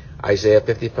 Isaiah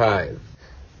 55,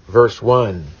 verse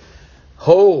 1.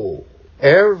 Ho,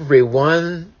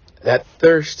 everyone that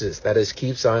thirsteth, that is,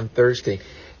 keeps on thirsting,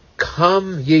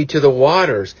 come ye to the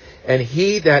waters, and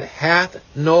he that hath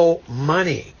no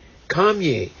money, come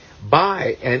ye,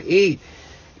 buy and eat.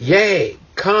 Yea,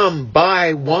 come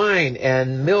buy wine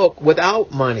and milk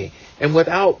without money and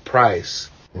without price.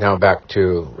 Now back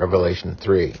to Revelation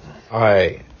 3.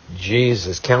 I,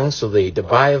 Jesus, counsel thee to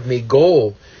buy of me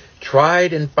gold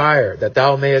tried in fire, that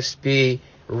thou mayest be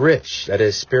rich, that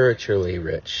is, spiritually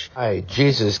rich. I,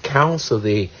 Jesus, counsel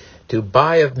thee to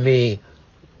buy of me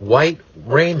white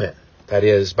raiment, that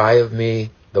is, buy of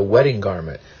me the wedding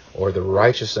garment, or the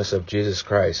righteousness of Jesus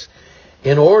Christ,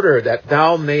 in order that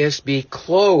thou mayest be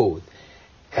clothed,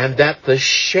 and that the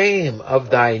shame of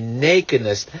thy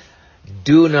nakedness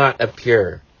do not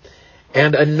appear.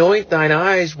 And anoint thine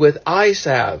eyes with eye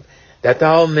salve, that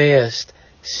thou mayest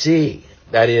see,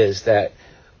 that is, that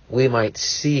we might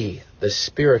see the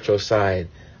spiritual side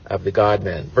of the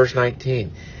God-man. Verse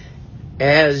 19,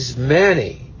 as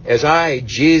many as I,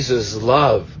 Jesus,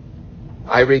 love,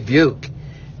 I rebuke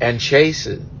and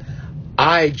chasten.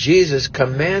 I, Jesus,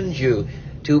 command you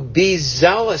to be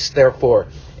zealous, therefore,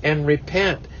 and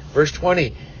repent. Verse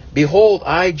 20, behold,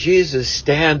 I, Jesus,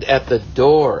 stand at the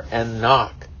door and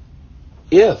knock.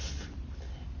 If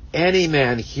any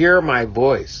man hear my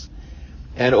voice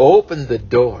and open the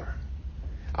door,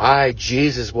 I,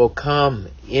 Jesus, will come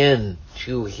in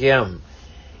to him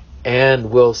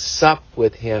and will sup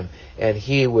with him and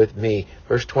he with me.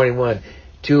 Verse 21,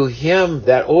 to him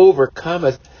that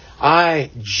overcometh,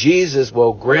 I, Jesus,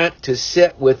 will grant to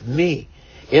sit with me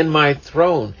in my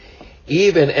throne,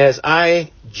 even as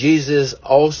I, Jesus,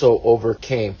 also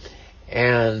overcame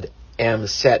and am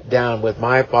set down with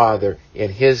my Father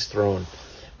in his throne.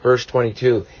 Verse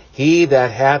 22, he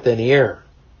that hath an ear,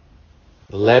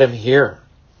 let him hear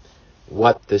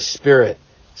what the Spirit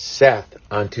saith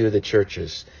unto the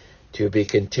churches, to be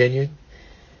continued.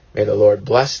 May the Lord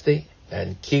bless thee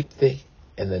and keep thee.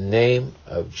 In the name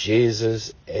of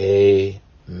Jesus,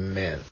 amen.